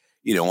 But,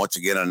 once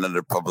again,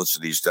 another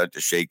publicity stunt to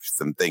shake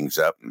some things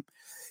up. And,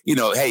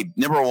 hey,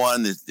 number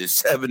one, the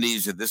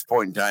 70s at this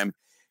point in time,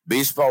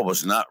 baseball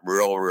was not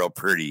real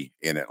pretty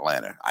in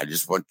Atlanta. I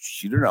just want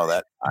you to know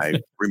that. I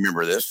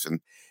remember this, and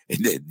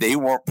they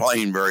weren't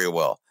playing very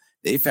well.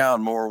 They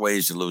found more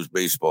ways to lose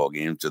baseball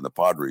games than the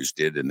Padres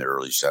did in the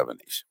early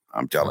 70s.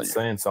 I'm telling you.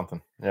 Saying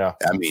something. Yeah.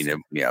 I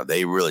mean,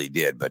 they really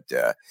did. But,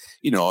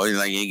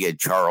 like you get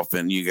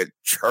Charlton, you get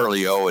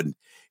Charlie O in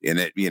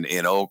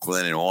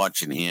Oakland and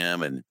watching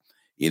him. And,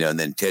 and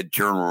then Ted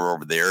Turner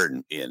over there.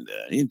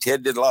 And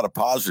Ted did a lot of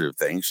positive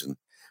things. And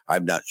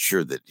I'm not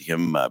sure that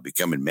him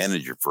becoming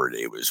manager for a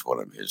day was one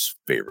of his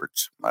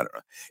favorites. I don't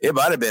know. It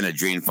might have been a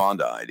Jane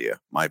Fonda idea,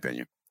 my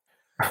opinion.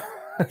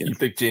 You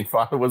think Jane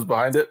Fonda was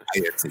behind it?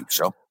 I think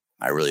so.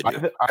 I really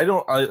do.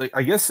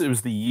 I guess it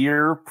was the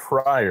year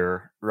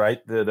prior, right?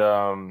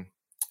 That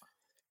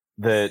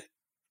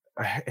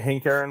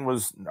Hank Aaron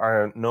was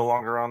no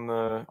longer on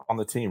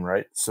the team,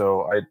 right?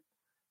 So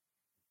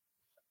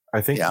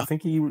I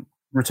think he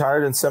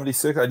retired in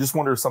 76. I just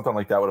wonder if something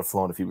like that would have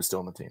flown if he was still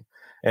on the team.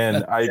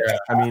 And I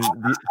mean,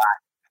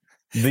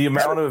 the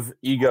amount of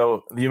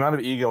ego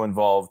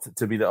involved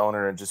to be the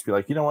owner and just be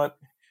like, you know what,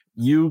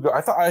 you go.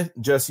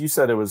 Jess, you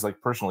said it was like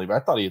personally, but I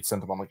thought he had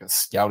sent him on like a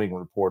scouting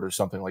report or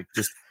something, like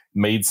just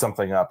made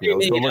something up. Go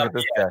look at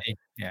this guy.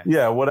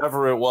 Yeah,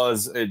 whatever it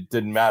was, it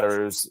didn't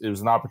matter. It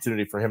was an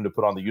opportunity for him to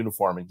put on the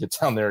uniform and get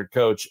down there and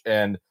coach.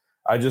 And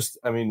I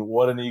mean,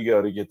 what an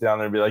ego to get down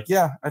there and be like,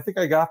 yeah, I think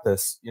I got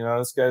this.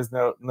 This guy's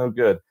no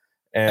good.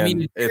 And I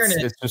mean,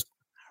 it's just.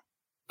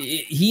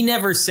 He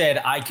never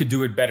said I could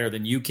do it better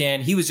than you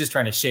can. He was just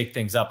trying to shake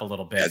things up a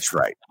little bit. That's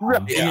right.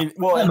 And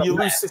you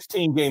lose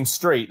 16 games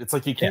straight. It's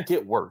like you can't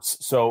get worse.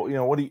 So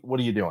what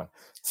are you doing?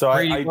 So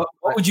Brady,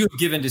 what would you have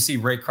given to see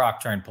Ray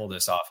Kroc try and pull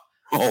this off?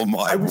 Oh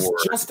my! I was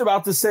just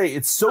about to say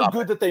it's so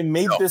good that they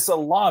made this a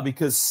law,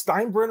 because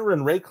Steinbrenner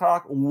and Ray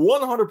Kroc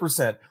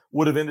 100%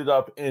 would have ended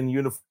up in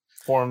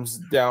uniforms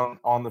down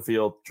on the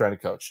field trying to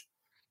coach.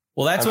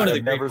 Well, that's one of the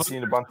great never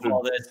seen a bunch of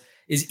all this.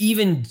 Is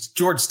even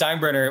George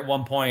Steinbrenner at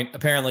one point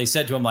apparently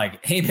said to him,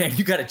 like, hey, man,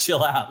 you got to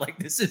chill out. Like,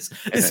 this is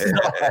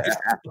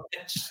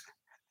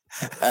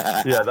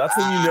yeah, that's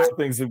when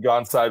things have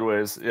gone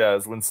sideways. Yeah,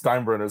 is when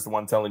Steinbrenner is the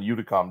one telling you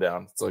to calm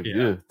down. It's like,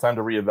 time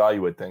to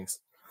reevaluate things.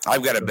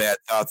 I've got a bad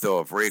thought, though.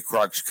 If Ray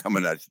Kroc's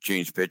coming out to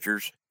change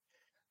pitchers,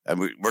 I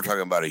mean, we're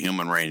talking about a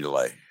human rain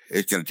delay.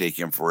 It's going to take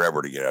him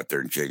forever to get out there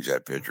and change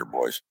that pitcher,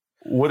 boys.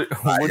 What do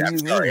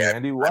you mean,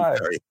 Andy? Why?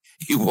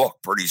 He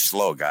walked pretty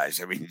slow,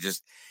 guys. I mean,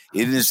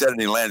 he didn't set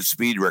any land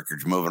speed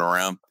records moving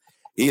around.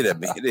 He'd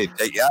have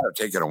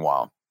taken a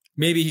while.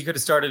 Maybe he could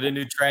have started a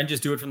new trend.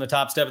 Just do it from the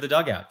top step of the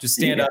dugout. Just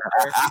stand up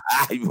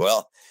there.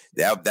 Well,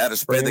 that'll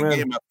spread the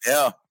game up.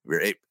 Yeah,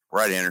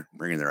 right-hander,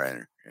 bring in the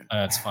right-hander. Yeah.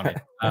 That's funny.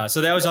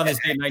 So that was on this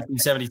date,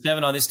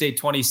 1977. On this date,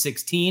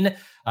 2016,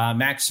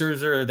 Max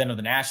Scherzer, then of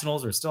the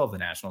Nationals, or still of the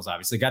Nationals,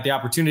 obviously, got the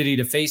opportunity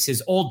to face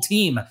his old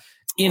team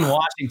in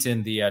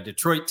Washington, the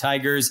Detroit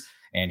Tigers,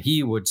 and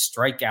he would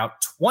strike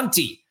out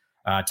 20.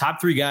 Top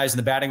three guys in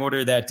the batting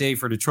order that day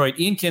for Detroit: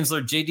 Ian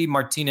Kinsler, J.D.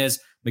 Martinez,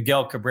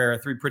 Miguel Cabrera.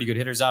 Three pretty good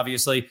hitters,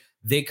 obviously.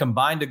 They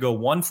combined to go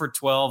 1 for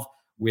 12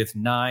 with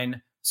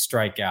 9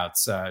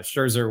 strikeouts.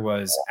 Scherzer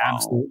was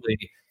absolutely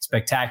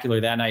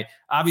spectacular that night.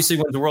 Obviously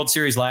won the World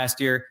Series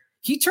last year.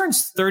 He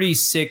turns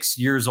 36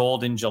 years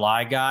old in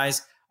July,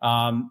 guys.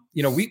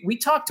 We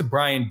talked to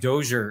Brian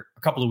Dozier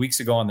a couple of weeks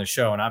ago on the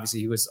show, and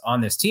obviously he was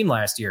on this team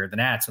last year, the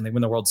Nats, when they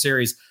win the World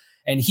Series.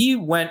 And he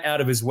went out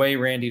of his way,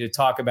 Randy, to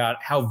talk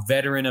about how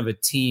veteran of a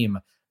team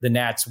the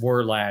Nats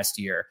were last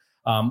year.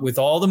 with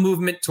all the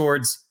movement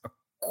towards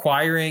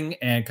acquiring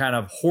and kind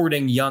of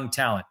hoarding young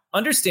talent,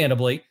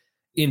 understandably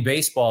in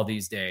baseball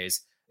these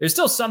days, there's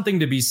still something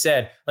to be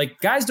said. Like,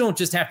 guys don't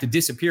just have to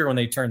disappear when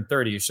they turn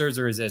 30.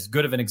 Scherzer is as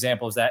good of an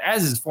example as that,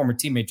 as his former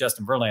teammate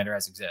Justin Verlander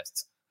as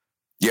exists.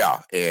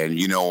 Yeah, and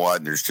you know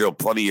what? There's still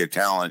plenty of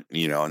talent,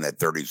 in that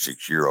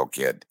 36-year-old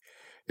kid.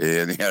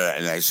 And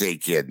I say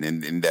kid,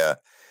 and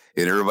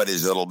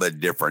everybody's a little bit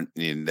different.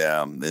 And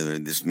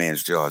this man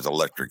still has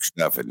electric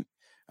stuff, and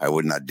I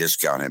would not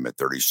discount him at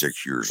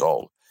 36 years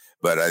old.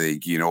 But I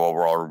think,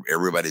 overall,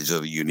 everybody's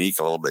unique,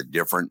 a little bit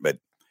different. But,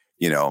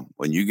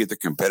 when you get the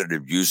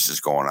competitive juices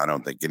going, I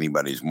don't think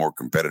anybody's more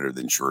competitive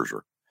than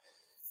Scherzer.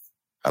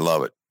 I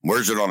love it.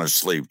 Wears it on his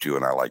sleeve, too,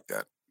 and I like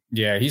that.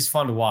 Yeah, he's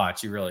fun to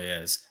watch. He really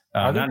is.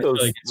 Not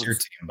necessarily against your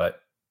team,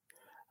 but.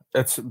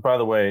 It's, by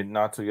the way,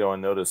 not to go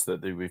unnoticed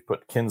that we've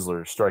put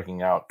Kinsler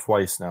striking out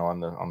twice now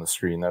on the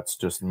screen. That's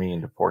just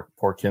mean to poor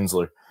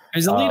Kinsler.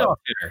 He's a leadoff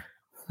hitter.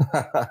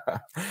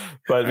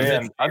 But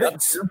man, I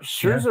think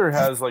Scherzer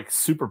has like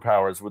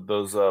superpowers with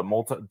those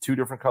two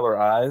different color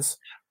eyes.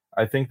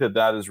 I think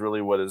that is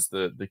really what is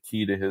the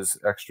key to his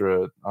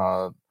extra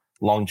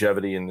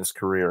longevity in his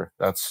career.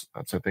 That's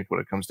I think what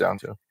it comes down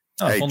to.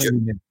 Hey,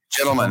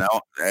 gentlemen,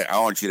 I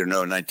want you to know,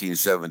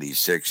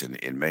 1976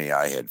 in May,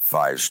 I had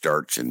 5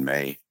 starts in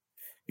May.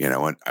 I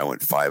went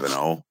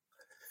 5-0,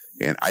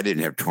 and I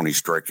didn't have 20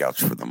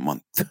 strikeouts for the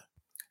month.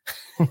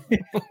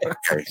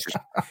 Okay.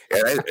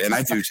 And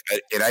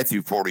I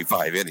threw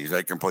 45 innings.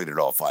 I completed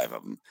all 5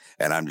 of them.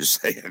 And I'm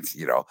just saying,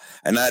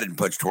 and I didn't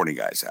punch 20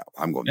 guys out.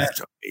 I'm going,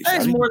 that's amazing.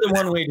 There's more than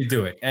one way to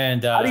do it.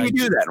 And how do you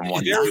do that in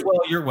one very night?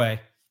 well your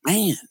way.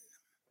 Man.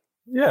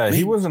 Yeah,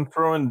 he wasn't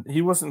throwing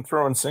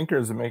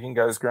sinkers and making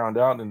guys ground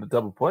out into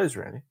double plays,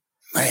 Randy.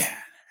 Man,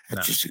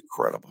 that's just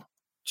incredible.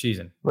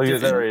 Cheesing. Look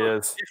at there he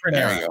is.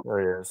 There you go. There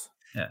he is.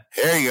 Yeah.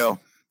 There you go.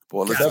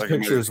 Boy, that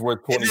picture is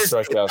worth 20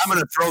 strikeouts. I'm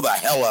going to throw the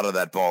hell out of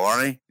that ball,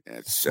 aren't I?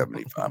 It's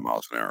 75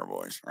 miles an hour,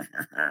 boys.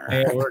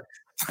 Hey, it worked.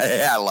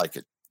 Yeah, I like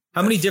it.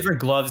 How many different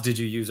gloves did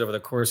you use over the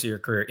course of your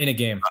career in a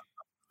game?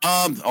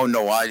 Oh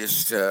no, I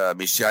just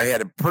I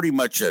had pretty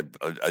much a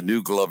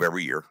new glove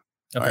every year.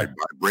 Okay. I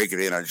break it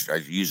in. I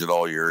use it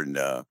all year, and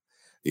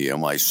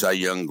my Cy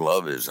Young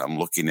glove I'm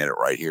looking at it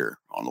right here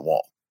on the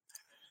wall.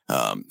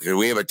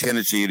 We have a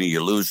tendency,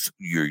 you lose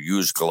your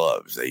used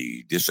gloves;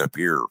 they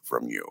disappear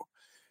from you.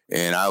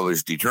 And I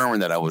was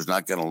determined that I was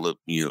not going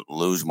to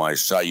lose my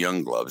Cy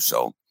Young glove,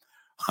 so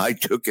I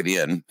took it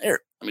in. Here,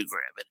 let me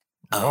grab it.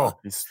 Oh,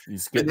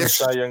 he's getting the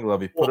Cy Young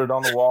glove. He put it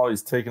on the wall.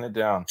 He's taking it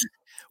down.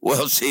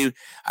 Well, see,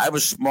 I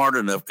was smart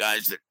enough,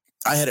 guys, that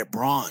I had it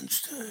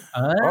bronzed.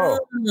 Oh,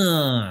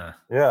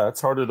 yeah,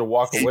 it's harder to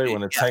walk away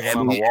when it's hanging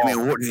on the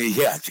wall.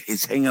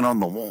 It's hanging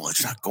on the wall.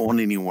 It's not going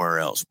anywhere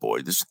else,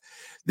 boy. This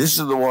is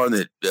the one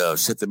that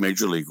set the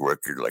major league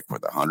record, like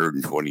with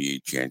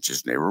 128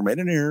 chances, never made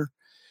an error.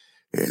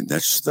 And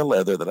that's the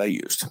leather that I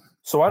used.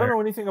 So I don't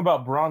know anything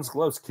about bronze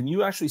gloves. Can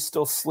you actually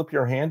still slip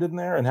your hand in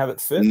there and have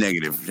it fit?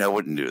 Negative. I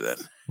wouldn't do that.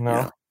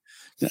 No.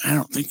 I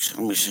don't think so.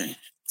 Let me see.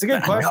 It's a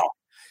good question.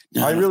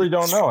 No, I really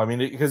don't know. I mean,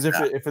 because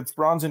if it's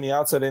bronze in the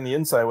outside and the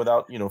inside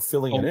without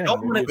filling it in,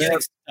 I've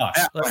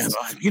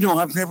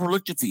never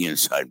looked at the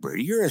inside,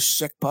 Brady. You're a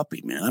sick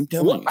puppy, man. I'm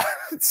telling you,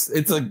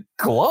 it's a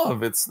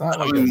glove. It's not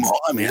like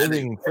a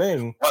living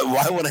thing.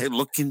 Why would I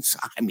look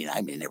inside? I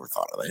never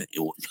thought of that. I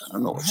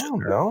don't know. I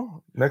don't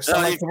know. Next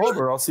time I come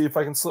over, I'll see if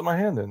I can slip my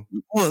hand in.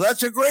 Well,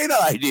 that's a great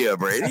idea,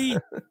 Brady.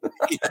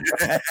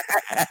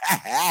 I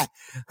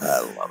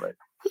love it.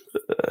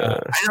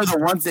 I know the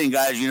one thing,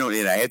 guys.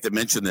 And I have to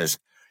mention this.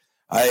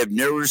 I have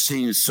never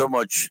seen so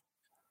much.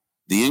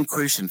 The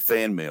increase in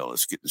fan mail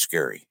is getting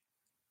scary.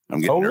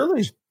 I'm getting nervous.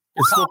 Really?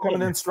 It's still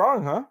coming in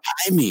strong, huh?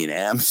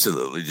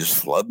 Absolutely, just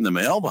flooding the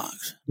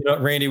mailbox.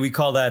 Randy, we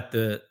call that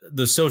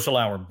the social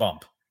hour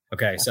bump.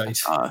 Okay, so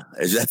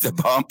is that the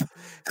bump?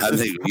 I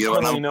think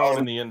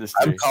in the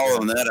industry. I'm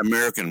calling that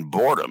American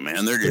boredom,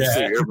 man. They're just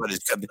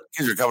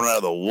kids are coming out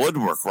of the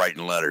woodwork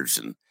writing letters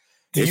and.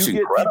 Do you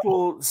get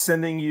people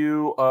sending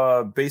you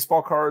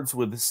baseball cards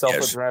with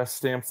self-addressed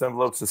stamped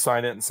envelopes to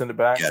sign it and send it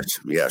back?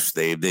 Yes,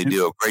 they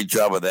do a great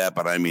job of that.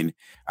 But I'm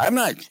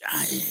not.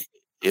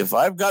 If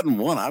I've gotten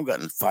one, I've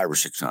gotten 500 or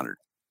 600.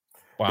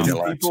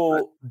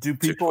 Wow. Do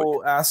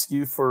people ask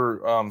you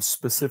for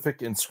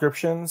specific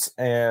inscriptions,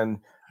 and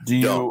do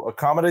you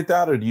accommodate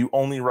that, or do you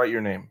only write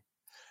your name?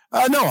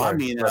 No,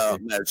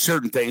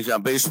 certain things on a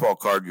baseball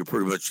card, you're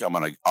pretty much, I'm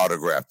going to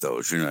autograph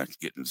those. You're not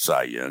getting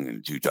Cy Young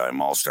and 2-time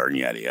All-Star and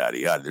yada, yada,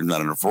 yada. There's not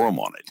enough room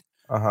on it.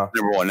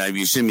 Number one, now if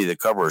you send me the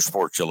cover of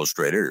Sports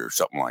Illustrated or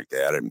something like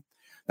that, and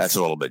that's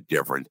a little bit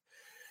different.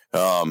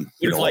 I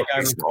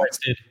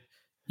requested,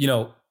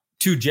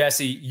 to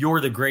Jesse,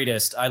 you're the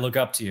greatest. I look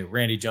up to you,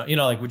 Randy Jones.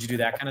 Would you do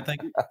that kind of thing?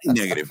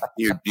 Negative.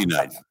 You're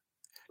not.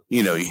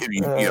 You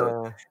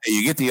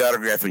get the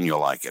autograph and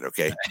you'll like it,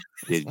 okay?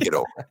 Get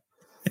over it.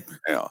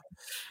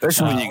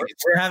 Especially when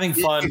we're having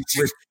fun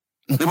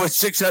With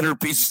 600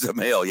 pieces of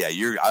mail, yeah,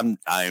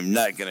 I'm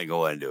not going to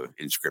go into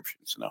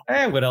inscriptions. No.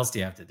 What else do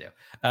you have to do?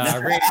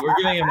 Randy, we're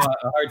giving him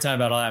a hard time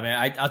about all that,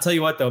 man. I'll tell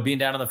you what, though, being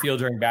down on the field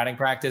during batting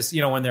practice,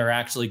 when there are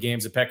actually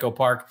games at Petco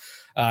Park,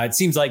 it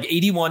seems like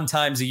 81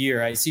 times a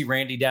year I see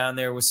Randy down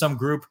there with some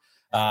group,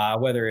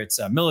 whether it's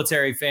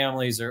military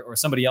families or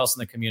somebody else in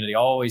the community,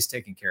 always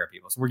taking care of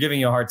people. So we're giving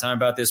you a hard time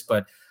about this,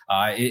 but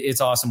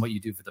it's awesome what you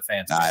do for the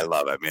fans. I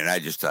love it. I mean,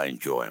 I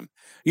enjoy him.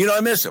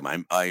 I miss him.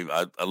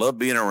 I love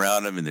being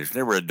around him, and there's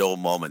never a dull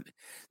moment.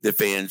 The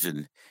fans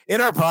and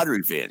our Padre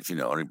fans,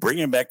 and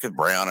bringing back the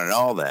Brown and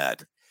all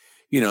that.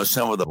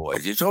 Some of the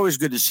boys. It's always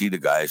good to see the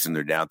guys and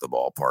they're down at the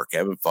ballpark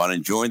having fun,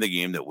 enjoying the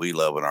game that we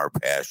love and our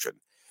passion.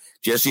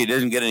 Jesse, it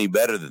doesn't get any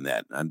better than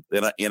that. And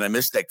I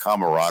miss that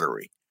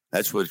camaraderie.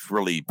 That's what's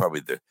really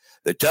probably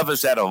the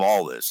toughest out of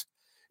all this.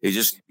 Is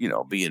just,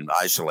 being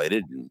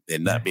isolated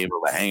and not being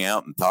able to hang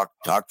out and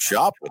talk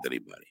shop with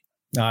anybody.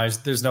 No,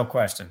 there's no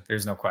question.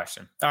 There's no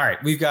question. All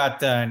right. We've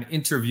got an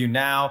interview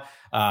now.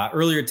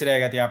 Earlier today, I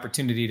got the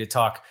opportunity to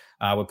talk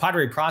with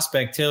Padre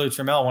prospect Taylor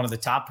Trammell, one of the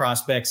top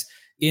prospects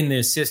in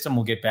this system.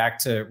 We'll get back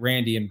to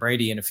Randy and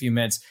Brady in a few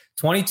minutes.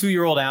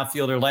 22-year-old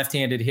outfielder,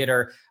 left-handed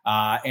hitter.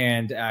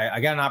 And I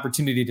got an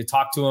opportunity to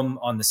talk to him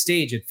on the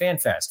stage at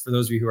FanFest, for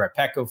those of you who are at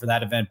Petco for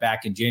that event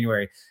back in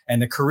January.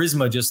 And the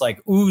charisma just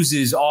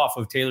oozes off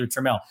of Taylor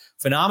Trammell.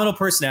 Phenomenal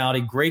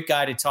personality, great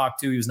guy to talk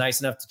to. He was nice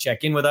enough to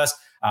check in with us.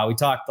 We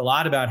talked a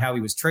lot about how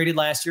he was traded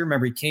last year.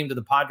 Remember, he came to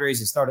the Padres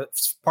and started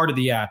part of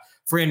the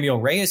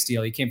Franmil Reyes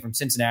deal. He came from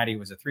Cincinnati. It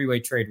was a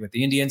three-way trade with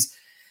the Indians.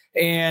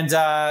 And,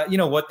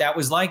 what that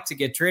was like to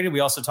get traded. We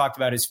also talked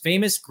about his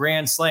famous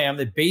grand slam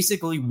that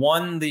basically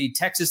won the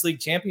Texas League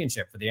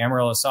championship for the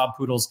Amarillo Saab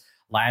Poodles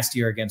last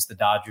year against the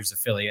Dodgers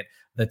affiliate,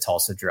 the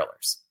Tulsa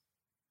Drillers.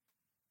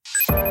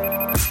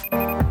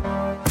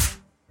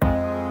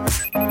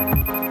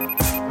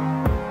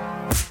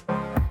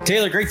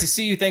 Taylor, great to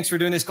see you. Thanks for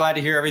doing this. Glad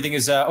to hear everything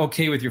is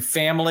okay with your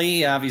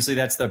family. Obviously,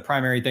 that's the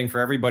primary thing for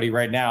everybody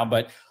right now.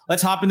 But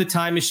let's hop in the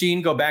time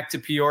machine, go back to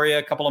Peoria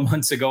a couple of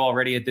months ago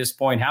already at this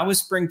point. How was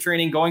spring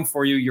training going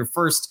for you, your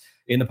first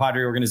in the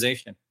Padre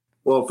organization?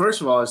 Well,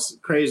 first of all, it's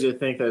crazy to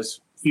think that's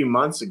a few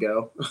months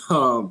ago.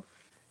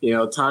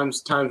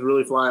 Time's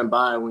really flying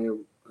by when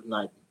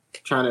you're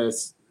trying to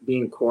be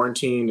in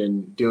quarantine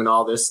and doing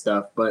all this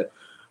stuff. But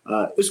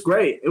it's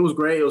great. It was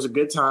great. It was a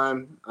good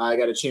time. I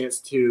got a chance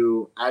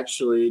to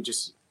actually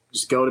just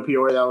go to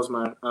Peoria. That was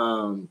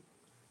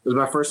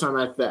my first time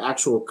at the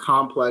actual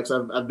complex.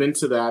 I've been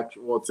to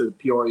the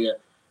Peoria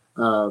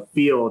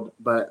field,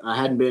 but I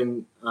hadn't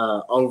been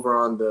over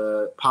on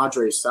the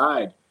Padres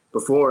side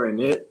before. And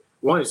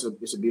it's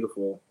a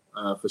beautiful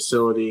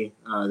facility.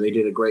 They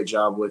did a great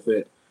job with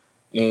it.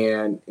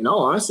 And in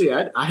all honesty,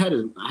 I had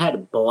a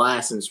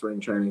blast in spring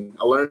training.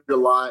 I learned a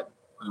lot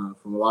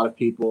from a lot of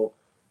people.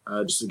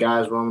 Just the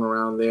guys roaming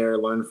around there,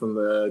 learning from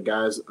the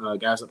guys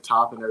up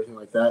top and everything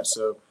like that.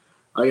 So,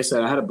 like I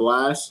said, I had a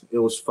blast. It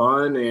was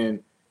fun,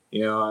 and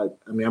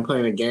I'm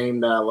playing a game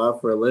that I love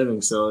for a living.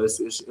 So it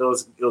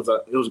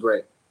was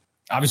great.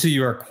 Obviously,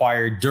 you were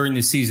acquired during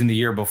the season the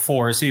year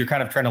before, so you're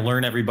kind of trying to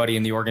learn everybody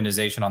in the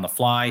organization on the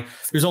fly.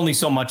 There's only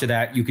so much of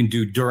that you can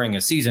do during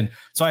a season.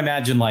 So I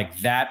imagine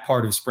that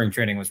part of spring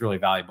training was really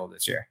valuable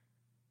this year.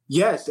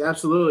 Yes,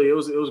 absolutely. It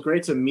was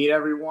great to meet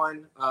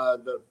everyone.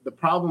 The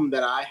problem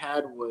that I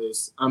had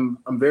was I'm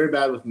very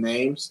bad with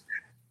names.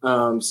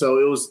 So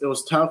it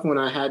was tough when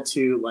I had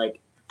to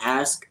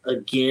ask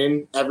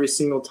again every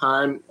single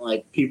time,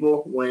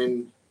 people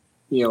when,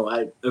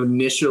 I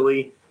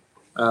initially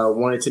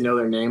wanted to know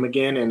their name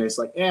again. And it's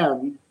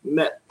we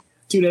met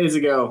 2 days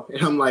ago.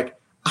 And I'm like,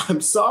 I'm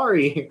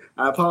sorry.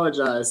 I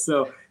apologize.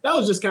 So that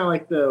was just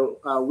kind of the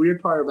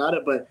weird part about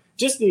it. But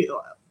just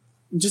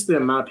the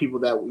amount of people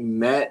that we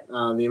met,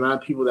 the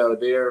amount of people that were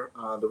there,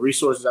 the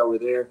resources that were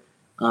there,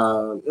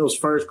 it was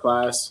first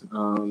class.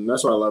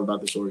 That's what I love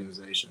about this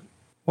organization.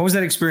 What was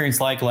that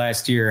experience like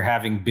last year,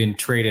 having been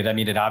traded? I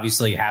mean, it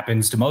obviously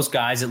happens to most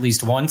guys at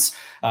least once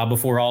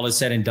before all is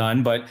said and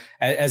done. But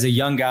as a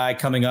young guy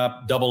coming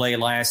up, AA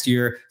last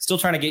year, still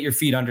trying to get your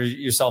feet under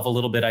yourself a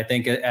little bit, I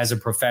think, as a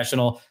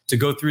professional, to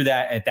go through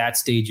that at that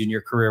stage in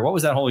your career. What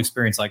was that whole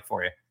experience like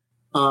for you?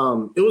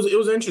 It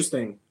was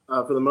interesting.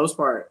 For the most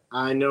part,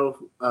 I know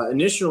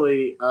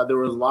initially there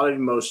was a lot of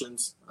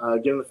emotions,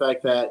 given the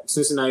fact that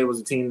Cincinnati was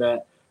a team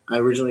that I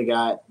originally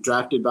got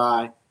drafted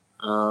by,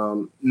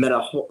 met a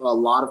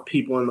lot of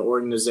people in the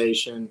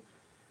organization,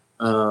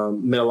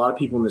 met a lot of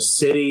people in the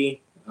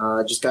city,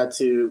 just got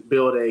to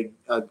build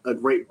a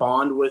great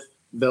bond with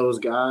those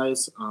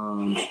guys.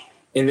 And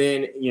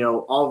then,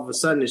 all of a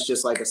sudden it's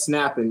just like a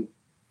snap and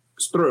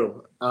it's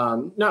through.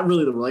 Not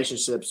really the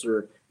relationships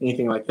or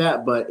anything like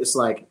that, but it's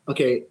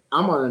okay,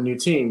 I'm on a new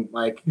team.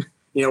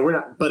 We're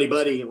not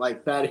buddy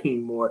like that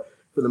anymore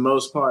for the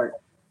most part.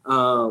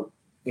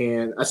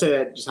 And I say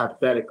that just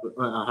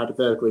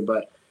hypothetically,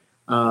 but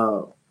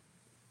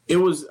it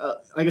was,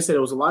 like I said, it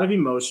was a lot of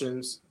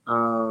emotions.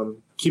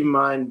 Keep in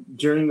mind,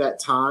 during that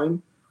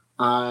time,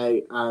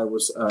 I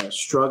was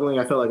struggling.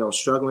 I felt like I was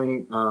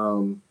struggling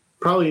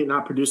probably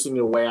not producing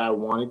the way I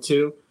wanted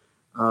to.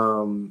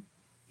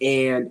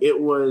 And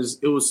it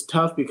was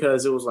tough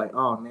because it was like,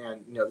 oh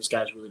man, these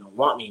guys really don't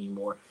want me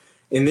anymore.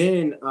 And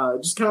then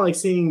just kind of like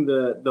seeing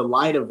the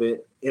light of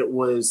it, it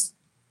was,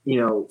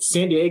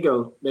 San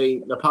Diego,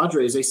 the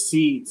Padres, they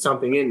see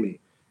something in me,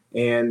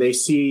 and they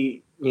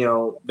see,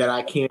 that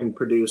I can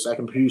produce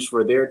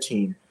for their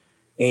team.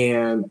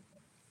 And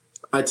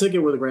I took it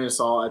with a grain of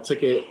salt. I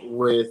took it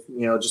with,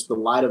 just the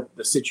light of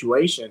the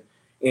situation.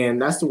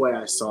 And that's the way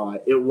I saw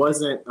it. It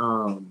wasn't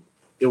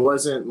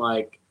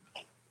like,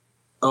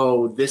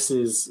 oh, this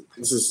is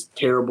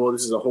terrible.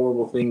 This is a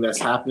horrible thing that's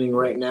happening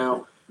right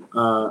now.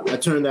 I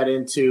turned that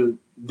into,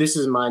 this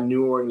is my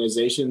new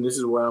organization. This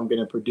is where I'm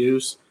going to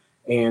produce.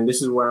 And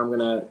this is where I'm going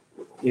to,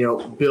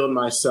 build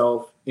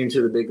myself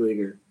into the big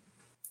leaguer.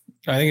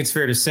 I think it's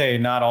fair to say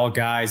not all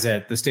guys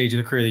at the stage of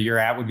the career that you're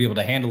at would be able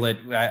to handle it,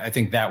 I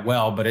think, that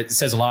well. But it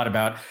says a lot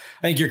about,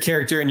 I think, your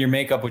character and your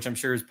makeup, which I'm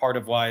sure is part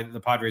of why the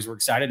Padres were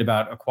excited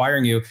about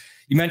acquiring you.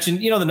 You mentioned,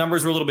 the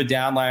numbers were a little bit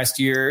down last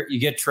year. You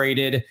get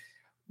traded.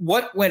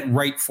 What went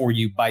right for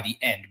you by the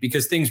end?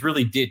 Because things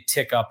really did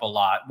tick up a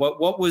lot.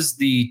 What was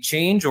the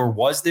change, or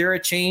was there a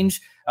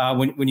change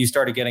when you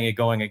started getting it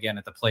going again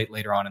at the plate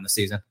later on in the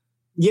season?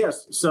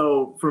 Yes.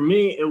 So for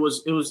me, it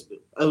was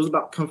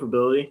about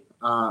comfortability.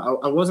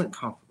 I wasn't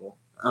comfortable.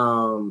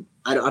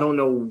 I don't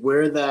know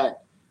where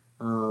that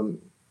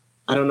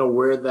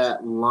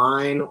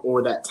line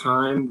or that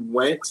time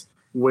went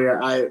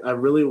where I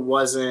really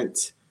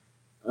wasn't.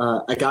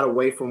 I got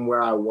away from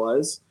where I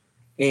was,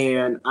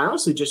 and I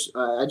honestly just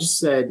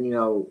said,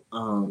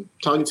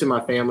 talking to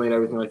my family and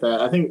everything like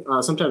that. I think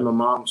sometimes my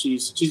mom,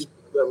 she's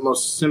the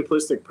most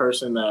simplistic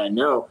person that I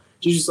know.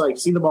 She's just like,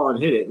 see the ball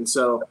and hit it, and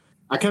so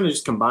I kind of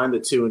just combined the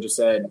two and just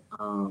said,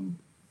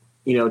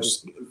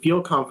 just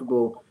feel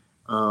comfortable.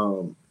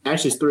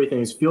 Actually, it's three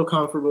things: feel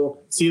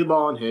comfortable, see the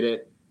ball and hit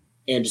it,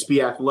 and just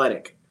be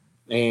athletic.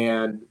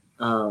 And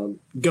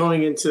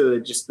going into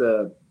just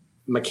the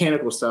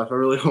mechanical stuff, I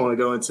really don't want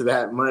to go into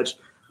that much,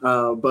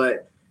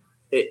 but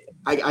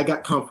I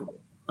got comfortable.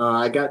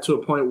 I got to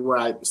a point where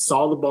I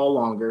saw the ball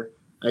longer.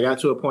 I got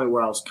to a point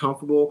where I was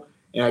comfortable,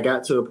 and I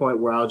got to a point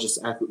where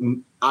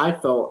I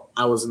felt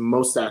I was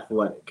most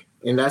athletic.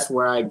 And that's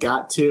where I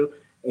got to,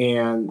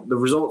 and the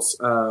results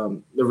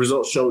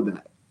showed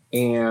that,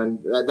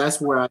 and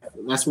that's where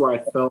I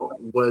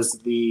felt was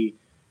the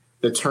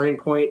turning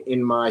point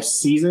in my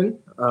season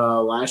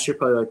last year,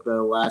 probably like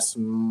the last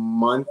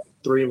month,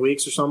 3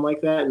 weeks or something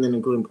like that, and then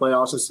including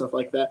playoffs and stuff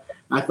like that.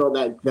 I felt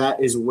that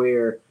is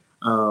where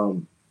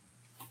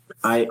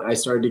I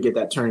started to get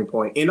that turning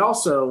point, and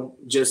also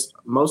just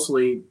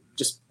mostly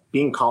just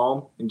being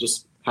calm and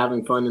just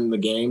having fun in the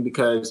game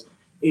because.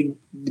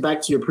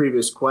 Back to your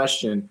previous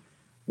question,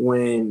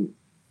 when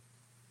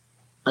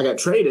I got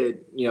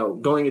traded,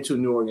 going into a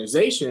new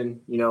organization,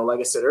 like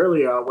I said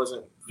earlier, I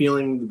wasn't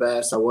feeling the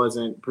best. I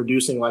wasn't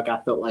producing like I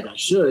felt like I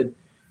should.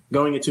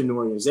 Going into a new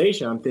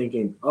organization, I'm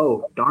thinking,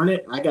 oh, darn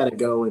it, I got to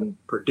go and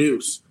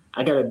produce.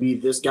 I got to be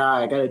this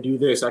guy. I got to do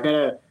this. I got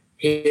to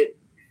hit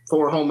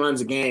 4 home runs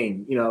a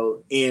game,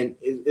 and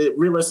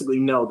realistically,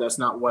 no, that's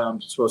not what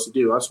I'm supposed to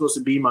do. I'm supposed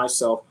to be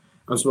myself.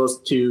 I'm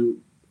supposed to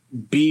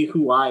be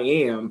who I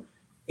am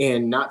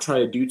and not try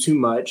to do too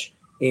much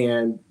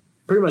and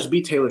pretty much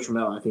be Taylor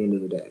Trammell at the end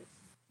of the day.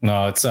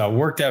 No, it's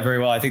worked out very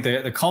well. I think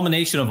the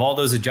culmination of all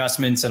those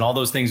adjustments and all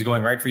those things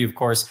going right for you, of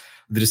course,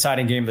 the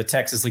deciding game of the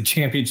Texas League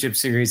Championship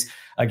Series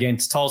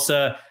against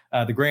Tulsa,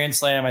 the Grand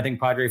Slam. I think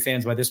Padre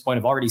fans by this point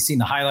have already seen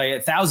the highlight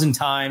 1,000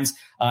 times.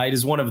 It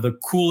is one of the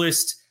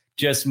coolest,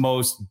 just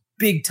most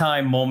big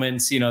time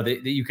moments,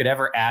 that you could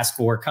ever ask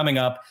for, coming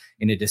up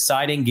in a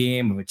deciding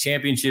game of a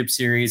championship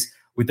series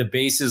with the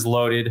bases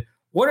loaded.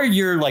 What are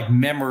your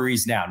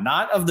memories now?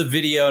 Not of the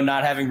video,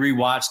 not having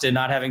rewatched it,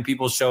 not having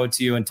people show it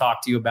to you and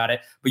talk to you about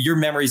it, but your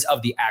memories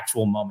of the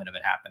actual moment of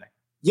it happening.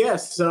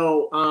 Yes.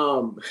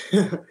 So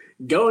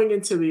going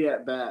into the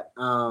at bat,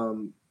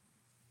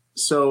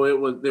 so it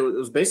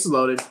was bases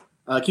loaded.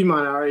 Keep in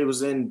mind, I already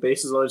was in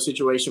bases loaded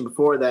situation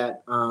before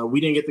that. We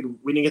didn't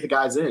get the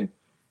guys in,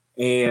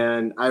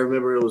 and I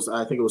remember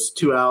I think it was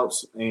 2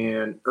 outs,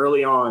 and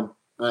early on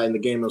in the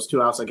game, it was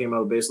 2 outs. I came out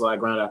with base load, I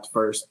grounded out to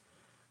first.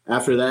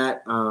 After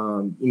that,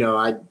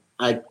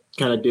 I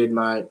kind of did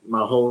my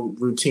whole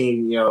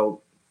routine,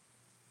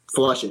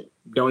 flush it.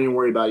 Don't even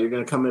worry about it. You're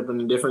going to come up in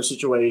a different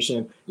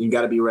situation. You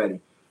got to be ready.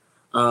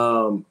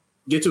 I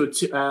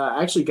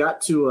actually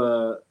got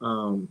to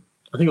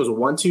I think it was a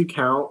 1-2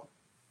 count,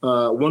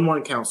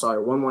 1-1 count.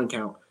 Sorry, 1-1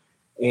 count,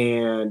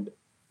 and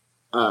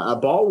a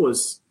ball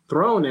was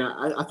thrown. And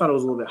I thought it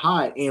was a little bit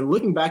high. And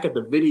looking back at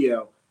the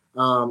video,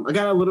 I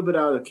got a little bit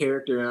out of the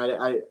character,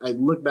 and I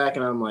look back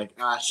and I'm like,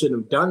 I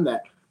shouldn't have done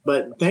that.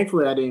 But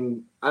thankfully, I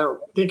don't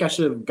think I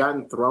should have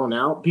gotten thrown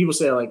out. People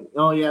say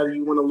oh yeah,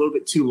 you went a little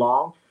bit too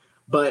long.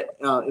 But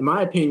in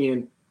my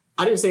opinion,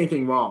 I didn't say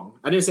anything wrong.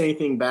 I didn't say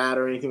anything bad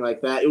or anything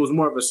like that. It was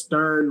more of a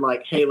stern,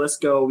 hey, let's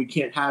go. We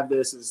can't have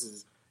this.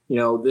 This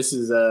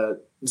is a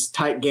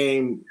tight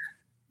game.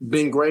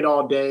 Been great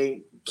all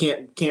day.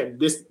 Can't.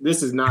 This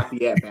is not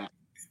the at bat.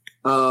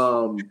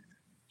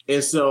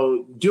 And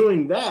so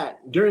during that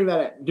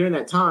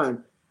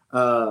time,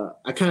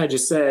 I kind of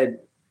just said,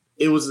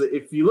 it was,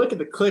 if you look at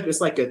the clip,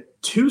 it's like a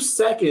 2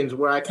 seconds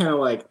where I kind of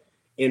like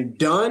am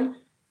done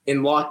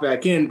and lock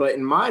back in. But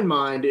in my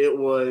mind, it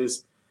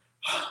was,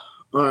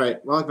 all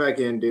right, lock back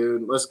in,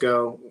 dude. Let's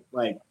go.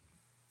 Like,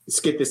 let's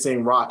get this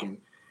thing rocking.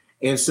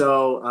 And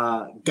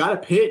so got a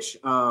pitch.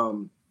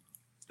 And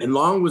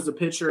Long was the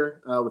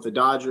pitcher with the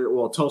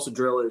Tulsa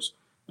Drillers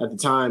at the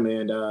time.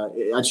 And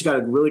I just got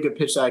a really good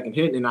pitch that I can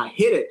hit. And I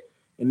hit it.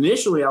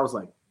 Initially, I was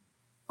like,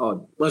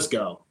 oh, let's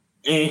go.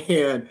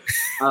 And,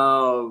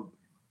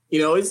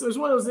 it's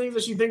one of those things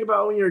that you think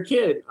about when you're a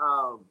kid.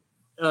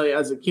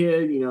 As a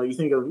kid, you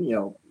think of,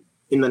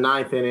 in the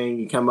 9th inning,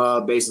 you come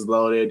up, bases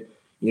loaded,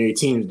 your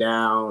team's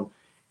down,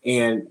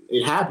 and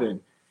it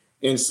happened.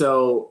 And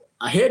so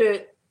I hit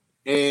it,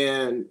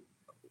 and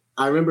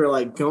I remember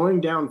like going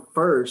down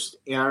first,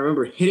 and I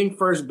remember hitting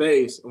first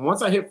base. And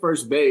once I hit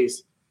first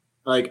base,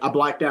 like I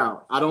blacked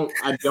out. I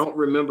don't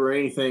remember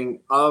anything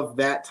of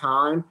that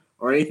time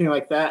or anything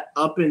like that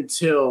up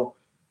until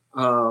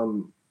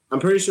I'm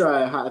pretty sure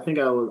I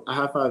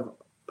high-five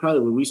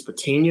probably Luis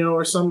Patino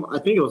or something. I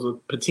think it was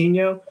with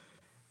Patino.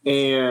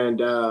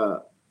 And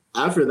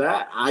after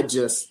that, I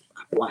just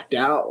blacked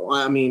out.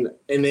 I mean,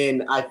 and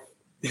then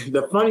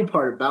the funny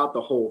part about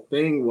the whole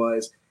thing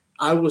was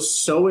I was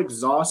so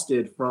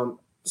exhausted from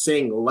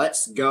saying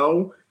let's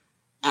go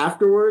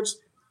afterwards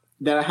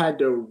that I had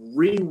to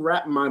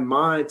rewrap my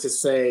mind to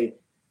say,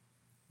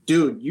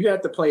 dude, you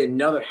have to play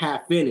another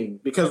half inning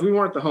because we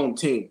weren't the home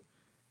team.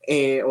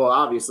 And well,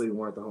 obviously we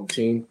weren't the home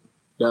team.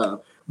 Duh.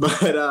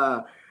 But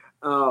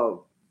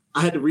I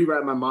had to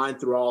rewrite my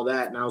mind through all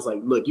that. And I was like,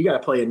 look, you got to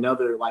play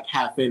another like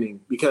half inning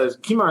because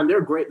keep in mind,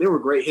 they're great. They were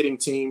a great hitting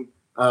team.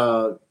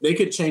 They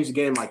could change the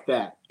game like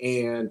that.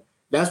 And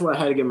that's what I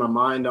had to get my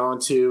mind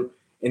onto.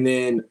 And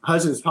then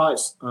Hudson's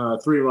Potts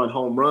 3-run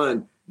home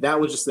run, that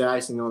was just the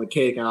icing on the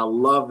cake. And I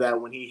love that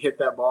when he hit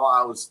that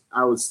ball,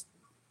 I was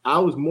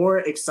more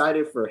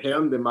excited for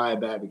him than my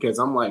at-bat because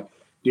I'm like,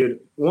 dude,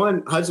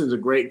 one, Hudson's a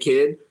great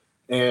kid.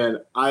 And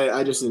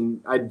I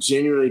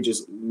genuinely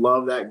just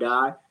love that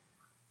guy.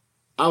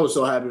 I was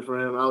so happy for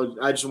him.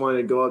 I just wanted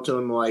to go up to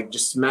him and like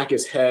just smack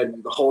his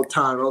head the whole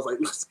time. I was like,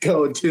 let's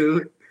go,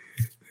 dude.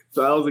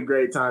 So that was a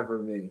great time for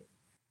me.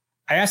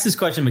 I asked this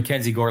question to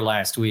Mackenzie Gore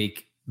last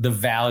week, the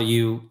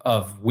value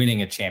of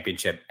winning a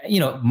championship,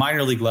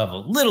 minor league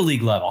level, little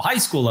league level, high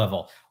school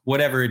level,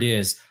 whatever it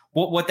is,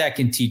 what that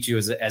can teach you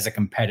as a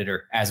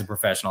competitor, as a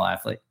professional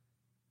athlete.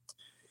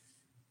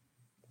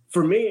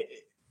 For me,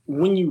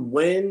 when you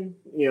win,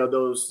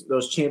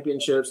 those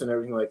championships and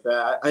everything like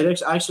that,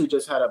 I actually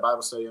just had a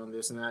Bible study on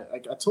this, and I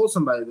told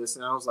somebody this,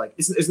 and I was like,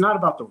 it's not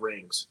about the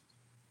rings,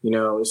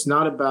 it's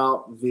not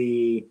about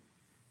the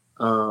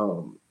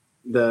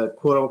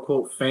quote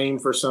unquote fame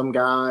for some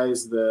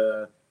guys,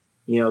 the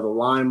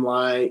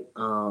limelight,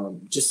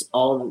 just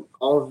all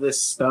of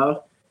this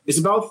stuff. It's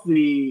about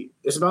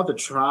the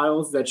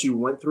trials that you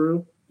went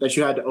through that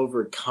you had to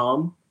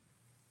overcome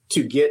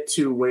to get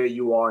to where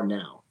you are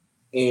now,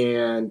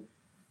 and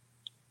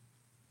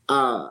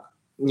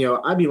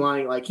I'd be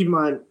lying. Like, keep in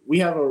mind, we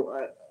have a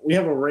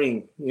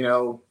ring,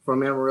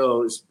 from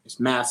Amarillo. It's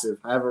massive.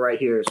 I have it right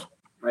here. It's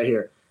right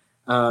here.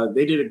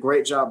 They did a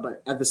great job,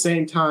 but at the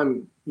same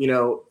time,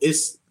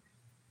 it's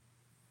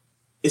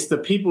the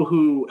people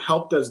who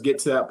helped us get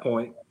to that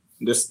point,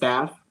 the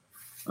staff,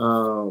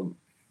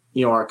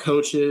 our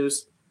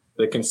coaches,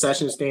 the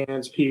concession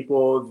stands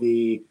people,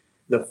 the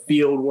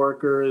field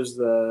workers,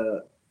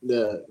 the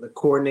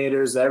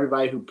coordinators,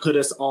 everybody who put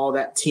us all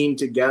that team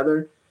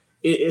together.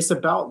 It's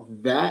about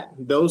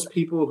those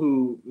people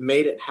who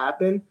made it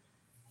happen,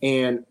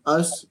 and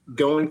us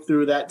going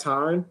through that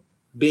time,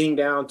 being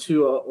down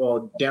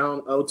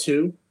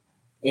 0-2,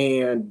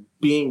 and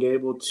being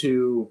able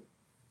to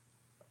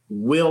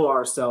will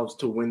ourselves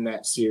to win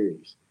that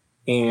series.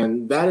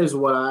 And that is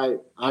what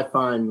I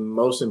find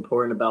most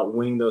important about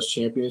winning those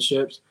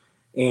championships.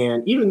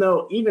 And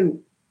even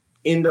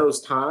in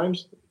those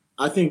times,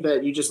 I think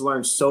that you just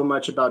learn so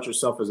much about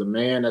yourself as a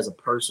man, as a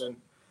person,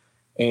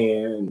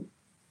 and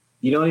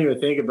you don't even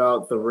think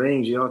about the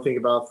rings. You don't think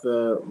about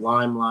the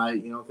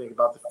limelight. You don't think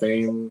about the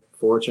fame,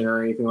 fortune,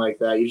 or anything like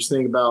that. You just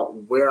think about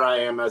where I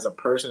am as a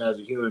person, as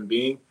a human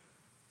being,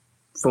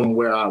 from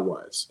where I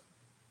was.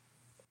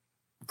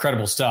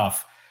 Incredible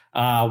stuff.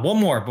 One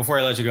more before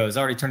I let you go. It's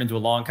already turned into a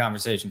long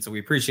conversation, so we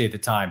appreciate the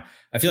time.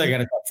 I feel like I got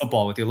to talk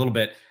football with you a little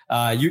bit.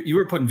 You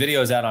were putting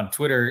videos out on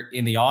Twitter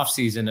in the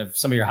offseason of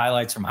some of your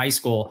highlights from high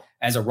school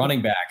as a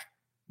running back.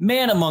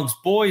 Man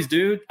amongst boys,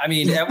 dude. I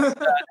mean,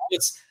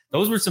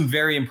 those were some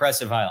very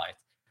impressive highlights.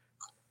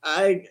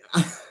 I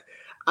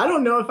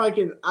don't know if I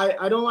can.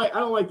 I don't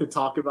like to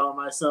talk about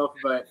myself,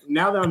 but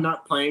now that I'm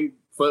not playing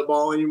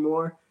football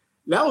anymore,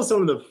 that was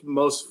some of the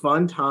most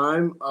fun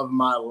time of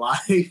my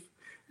life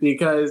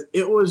because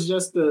it was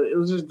just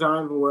a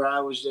time where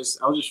I was just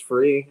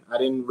free. I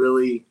didn't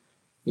really,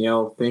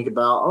 think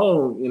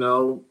about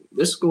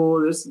this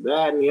school, this,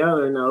 that, and the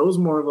other. No, it was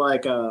more of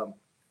like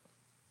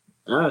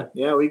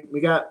we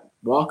got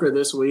Walker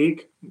this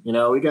week.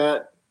 We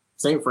got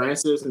St.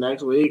 Francis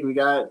next week. We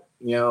got,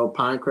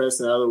 Pinecrest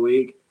the other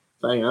week.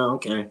 It's like, oh,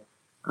 okay.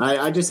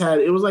 I just had,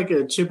 it was like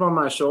a chip on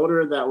my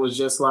shoulder that was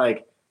just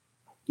like,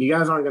 you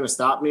guys aren't going to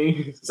stop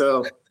me.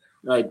 So,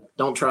 like,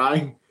 don't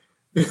try.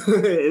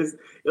 It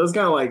was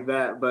kind of like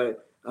that.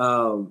 But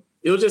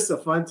it was just a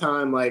fun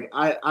time. Like,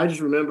 I just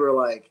remember,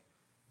 like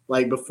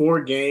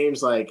before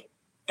games, like,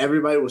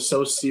 everybody was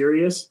so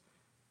serious.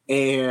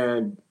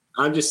 And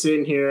I'm just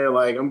sitting here,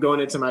 like, I'm going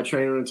into my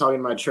training room, talking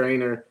to my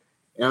trainer,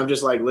 and I'm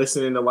just, like,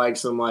 listening to, like,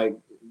 some, like,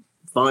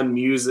 fun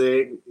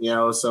music,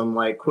 some,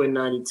 like, Quinn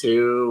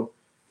 92,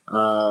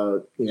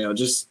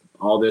 just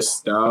all this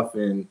stuff,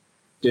 and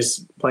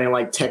just playing,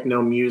 like,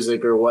 techno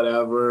music or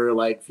whatever,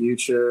 like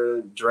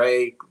Future,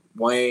 Drake,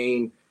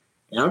 Wayne,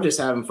 and I'm just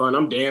having fun.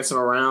 I'm dancing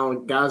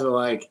around. Guys are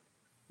like,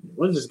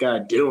 what is this guy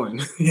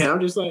doing? Yeah, I'm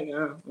just like,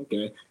 oh,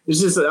 okay.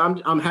 It's just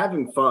I'm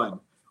having fun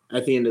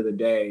at the end of the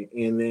day.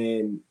 And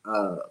then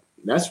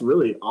that's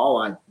really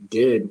all I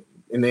did.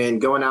 And then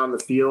going out in the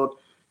field,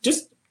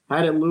 just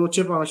had a little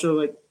chip on my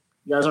shoulder, like,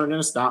 you guys aren't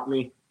going to stop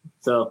me.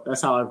 So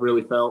that's how I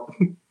really felt.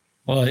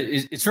 Well,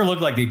 it sure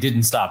looked like they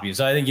didn't stop you.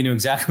 So I think you knew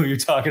exactly what you're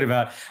talking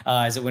about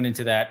as it went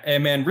into that.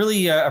 And, man,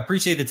 really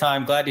appreciate the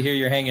time. Glad to hear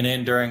you're hanging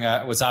in during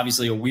what's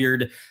obviously a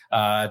weird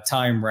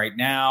time right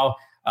now.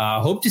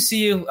 Hope to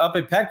see you up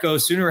at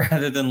Petco sooner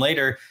rather than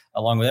later,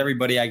 along with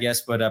everybody, I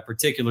guess, but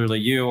particularly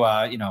you,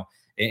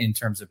 in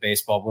terms of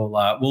baseball.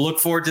 We'll look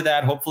forward to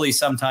that hopefully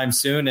sometime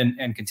soon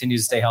and continue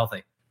to stay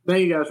healthy.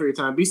 Thank you guys for your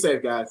time. Be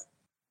safe, guys.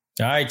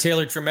 All right,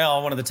 Taylor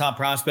Trammell, one of the top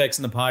prospects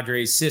in the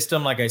Padres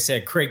system. Like I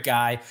said, great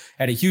guy.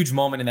 Had a huge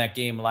moment in that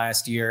game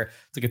last year.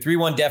 Took a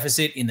 3-1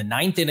 deficit in the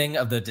 9th inning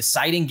of the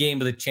deciding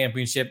game of the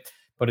championship.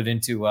 Put it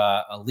into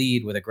a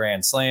lead with a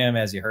grand slam.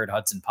 As you heard,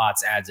 Hudson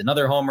Potts adds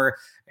another homer.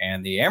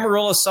 And the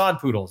Amarillo Sod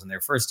Poodles in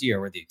their first year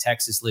were the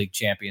Texas League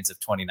champions of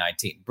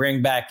 2019.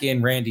 Bring back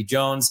in Randy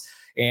Jones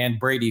and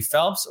Brady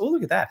Phelps. Oh,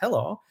 look at that.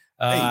 Hello.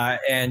 Hey.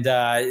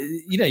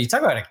 You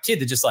talk about a kid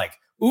that just like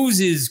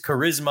oozes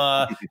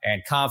charisma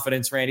and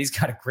confidence. Randy's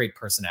got a great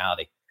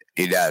personality.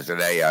 He does.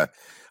 And I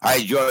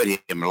enjoyed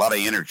him, a lot of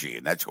energy,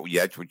 and that's what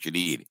you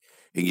need.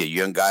 You can get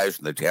young guys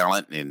from the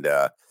talent, and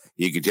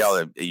you can tell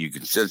that you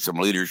can sense some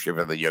leadership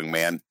in the young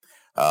man.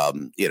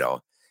 And you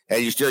got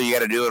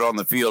to do it on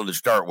the field to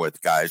start with,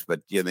 guys.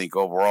 But you think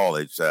overall,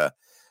 it's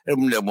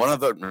another one of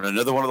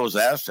those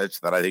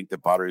assets that I think the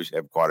Padres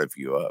have quite a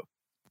few of.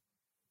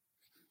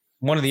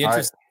 One of the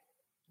interesting.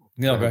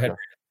 No, go ahead.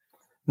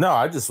 No,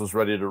 I just was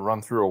ready to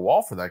run through a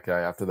wall for that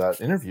guy after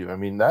that interview. I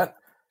mean,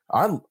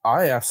 I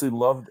absolutely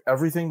loved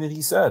everything that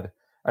he said.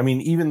 I mean,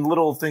 even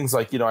little things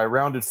like, I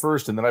rounded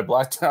first and then I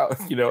blacked out,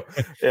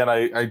 and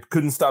I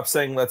couldn't stop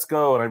saying, let's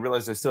go. And I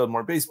realized I still had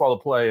more baseball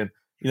to play. And,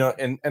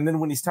 and then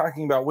when he's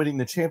talking about winning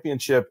the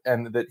championship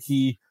and that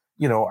he,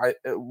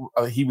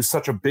 he was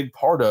such a big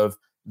part of,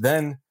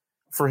 then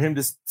for him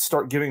to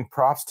start giving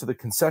props to the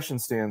concession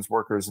stands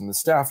workers and the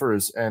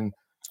staffers. And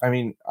I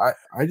mean,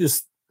 I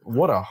just,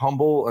 what a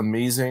humble,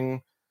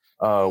 amazing,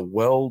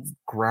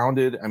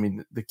 well-grounded. I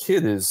mean, the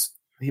kid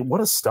what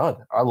a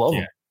stud. I love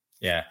him.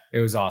 Yeah, it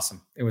was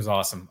awesome. It was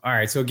awesome. All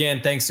right. So again,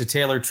 thanks to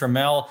Taylor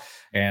Trammell,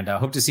 and I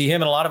hope to see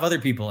him and a lot of other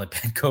people at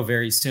Petco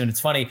very soon. It's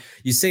funny.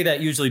 You say that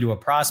usually to a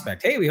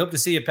prospect. Hey, we hope to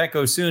see you at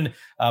Petco soon.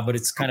 But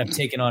it's kind of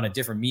taken on a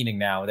different meaning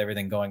now with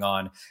everything going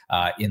on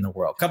in the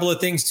world. A couple of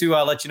things to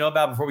let you know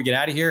about before we get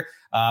out of here.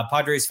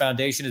 Padres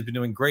Foundation has been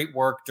doing great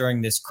work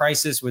during this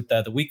crisis with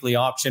the weekly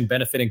auction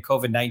benefiting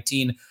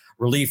COVID-19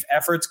 relief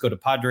efforts. Go to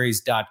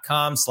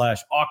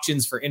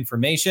padres.com/auctions for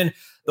information.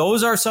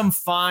 Those are some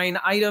fine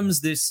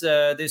items this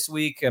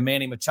week.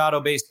 Manny Machado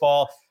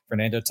baseball,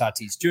 Fernando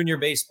Tatis Jr.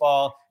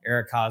 baseball,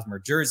 Eric Hosmer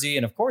jersey.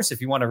 And of course,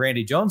 if you want a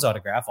Randy Jones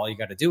autograph, all you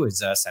got to do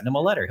is send him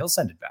a letter. He'll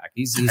send it back.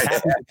 He's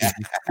happy with that.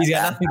 He's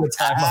got nothing but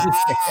time on his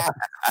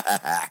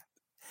hands.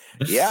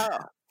 Yeah.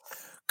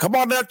 Come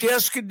on out to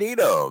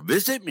Escondido.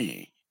 Visit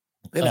me.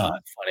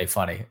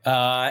 Funny.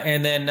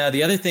 And then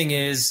the other thing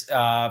is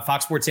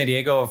Fox Sports San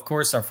Diego, of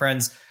course, our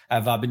friends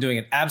have been doing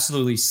an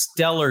absolutely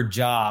stellar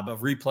job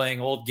of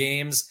replaying old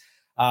games.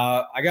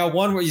 I got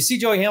one word. You see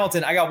Joey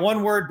Hamilton. I got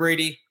one word,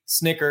 Brady.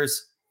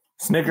 Snickers.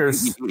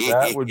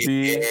 That would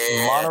be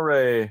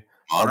Monterey.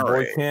 Our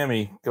boy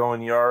Cammy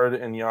going yard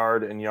and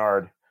yard and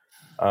yard.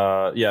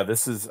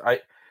 This is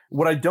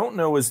what I don't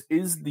know is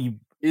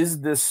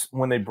this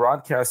when they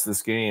broadcast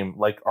this game,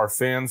 like, are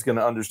fans going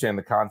to understand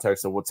the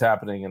context of what's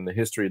happening in the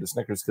history of the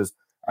Snickers? Because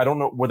I don't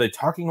know. Were they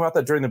talking about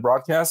that during the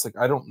broadcast? Like,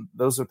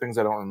 those are things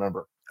I don't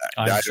remember.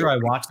 I'm sure I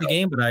watched the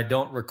game, but I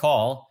don't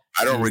recall.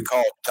 I don't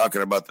recall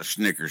talking about the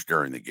Snickers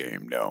during the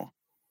game. No.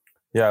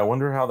 Yeah, I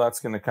wonder how that's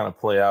going to kind of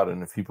play out,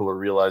 and if people are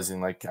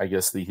realizing, like, I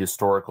guess the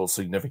historical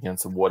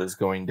significance of what is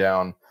going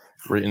down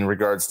in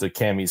regards to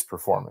Cammy's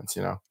performance.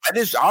 All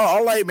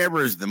I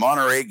remember is the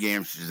Monterey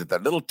games is that the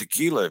little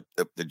tequila,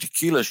 the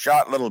tequila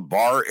shot little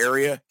bar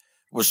area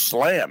was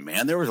slammed.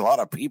 Man, there was a lot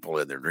of people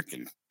in there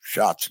drinking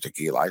shots of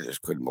tequila. I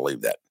just couldn't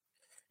believe that.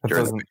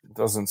 That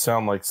doesn't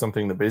sound like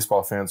something the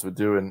baseball fans would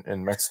do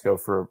in Mexico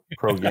for a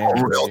pro game.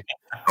 Oh, really?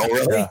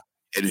 Yeah.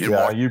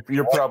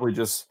 You're probably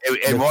just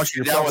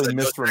you're probably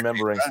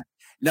misremembering.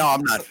 No,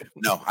 I'm not.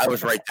 No, I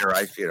was right there.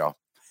 I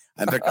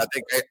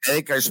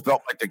think I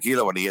spelt my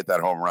tequila when he hit that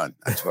home run.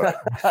 That's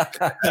what.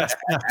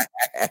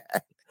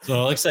 So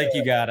it looks like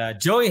you got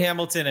Joey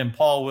Hamilton and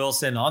Paul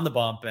Wilson on the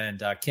bump, and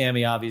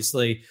Cammy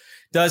obviously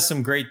does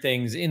some great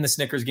things in the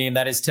Snickers game.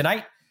 That is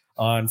tonight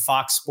on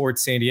Fox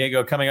Sports San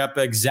Diego, coming up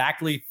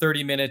exactly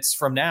 30 minutes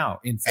from now.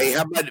 Hey,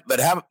 how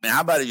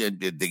about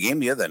the game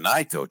the other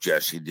night though,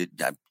 Jesse? Did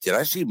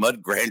I see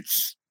Mud Grant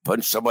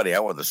punch somebody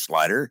out with a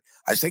slider?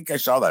 I think I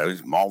saw that. It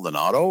was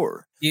Maldonado,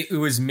 or it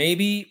was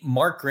maybe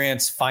Mark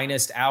Grant's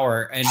finest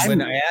hour. And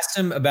when I asked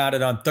him about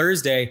it on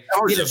Thursday,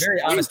 he had a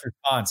very honest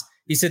response.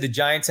 He said the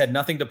Giants had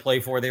nothing to play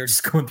for. They were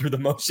just going through the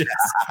motions.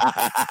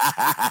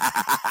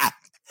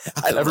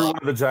 Every one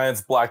of the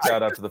Giants blacked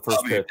out after the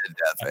first pitch.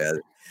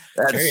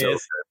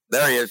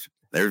 There he is.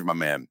 There's my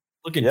man.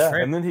 Looking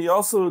and then he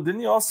also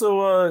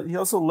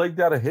legged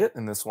out a hit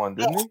in this one,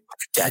 didn't he?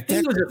 I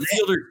think it was a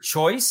fielder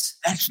choice.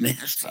 That's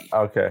nasty.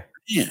 Okay.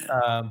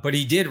 Yeah. But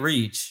he did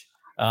reach,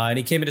 and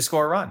he came in to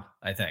score a run,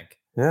 I think.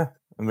 Yeah,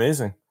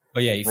 amazing.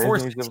 But yeah, he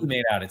forced his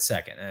teammate out at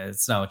second.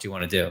 It's not what you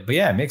want to do. But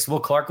yeah, it makes Will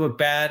Clark look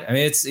bad. I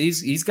mean,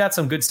 he's got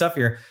some good stuff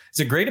here. It's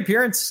a great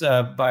appearance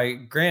by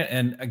Grant.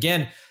 And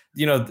again,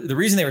 the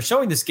reason they were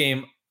showing this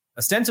game,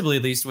 ostensibly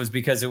at least, was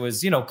because it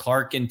was,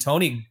 Clark and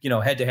Tony,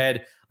 head to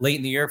head late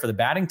in the year for the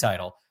batting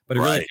title. But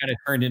it really kind of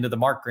turned into the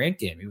Mark Grant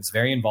game. He was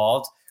very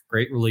involved,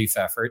 great relief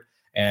effort.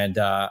 And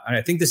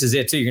I think this is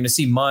it too. You're going to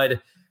see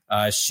Mud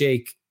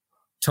shake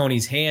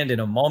Tony's hand in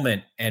a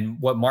moment. And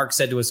what Mark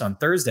said to us on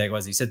Thursday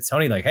was, he said to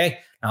Tony, like, hey,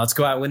 now let's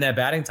go out and win that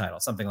batting title,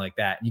 something like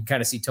that. And you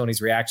kind of see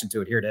Tony's reaction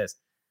to it. Here it is.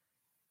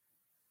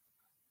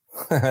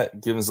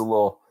 Give us a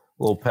little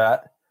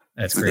pat.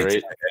 That's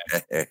great.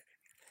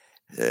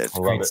 That's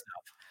great stuff.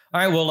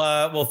 All right.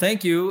 Well,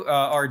 thank you,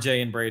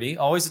 RJ and Brady.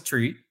 Always a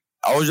treat.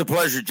 Always a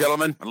pleasure,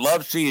 gentlemen. I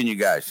love seeing you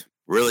guys.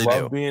 Really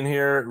love being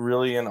here.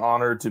 Really an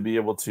honor to be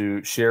able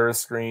to share a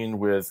screen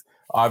with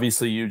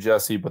obviously you,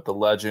 Jesse, but the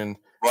legend,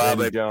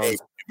 Brady Jones.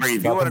 Hey,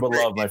 if you want to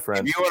love, my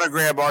friend. If you want to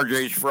grab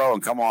RJ's fro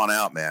and come on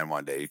out, man,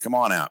 one day, come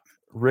on out.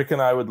 Rick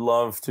and I would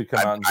love to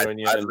come out and join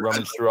you and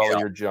rummage through all of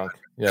your junk.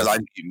 Yeah.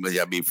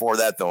 Before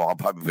that, though, I'll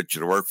probably put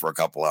you to work for a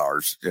couple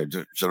hours.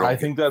 I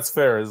think that's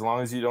fair, as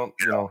long as you don't,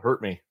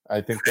 hurt me. I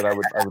think that I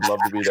would love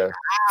to be there.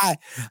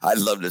 I'd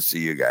love to see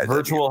you guys.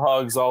 Virtual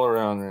hugs all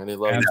around, Randy.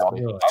 Love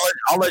you.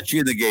 I'll let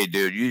you in the gate,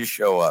 dude. You just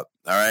show up.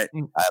 All right.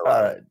 All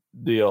right.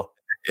 Deal.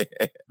 All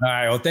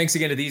right. Well, thanks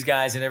again to these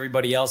guys and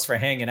everybody else for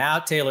hanging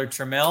out. Taylor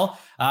Trammell.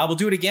 We'll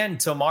do it again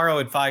tomorrow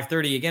at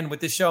 5:30. Again,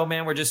 with this show,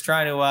 man, we're just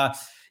trying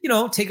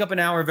to, take up an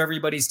hour of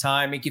everybody's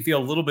time, make you feel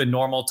a little bit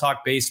normal,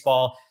 talk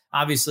baseball.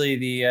 Obviously,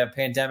 the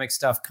pandemic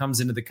stuff comes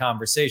into the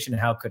conversation,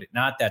 and how could it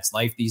not? That's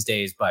life these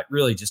days, but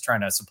really just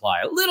trying to supply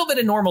a little bit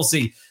of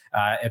normalcy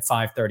at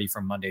 5:30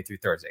 from Monday through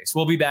Thursday. So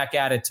we'll be back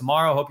at it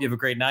tomorrow. Hope you have a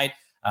great night.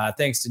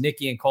 Thanks to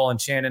Nikki and Cole and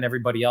Shannon,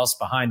 everybody else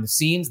behind the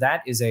scenes.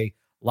 That is a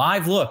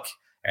live look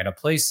at a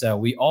place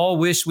we all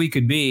wish we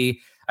could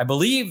be. I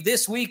believe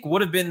this week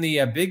would have been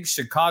the big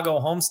Chicago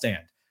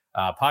homestand.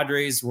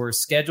 Padres were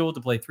scheduled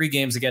to play 3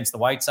 games against the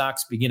White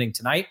Sox beginning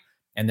tonight,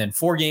 and then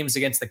 4 games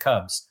against the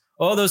Cubs.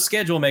 Oh, those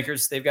schedule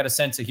makers, they've got a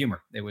sense of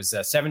humor. It was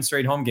 7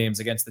 straight home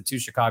games against the 2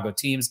 Chicago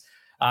teams.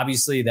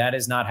 Obviously, that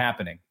is not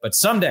happening. But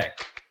someday,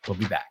 we'll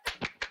be back.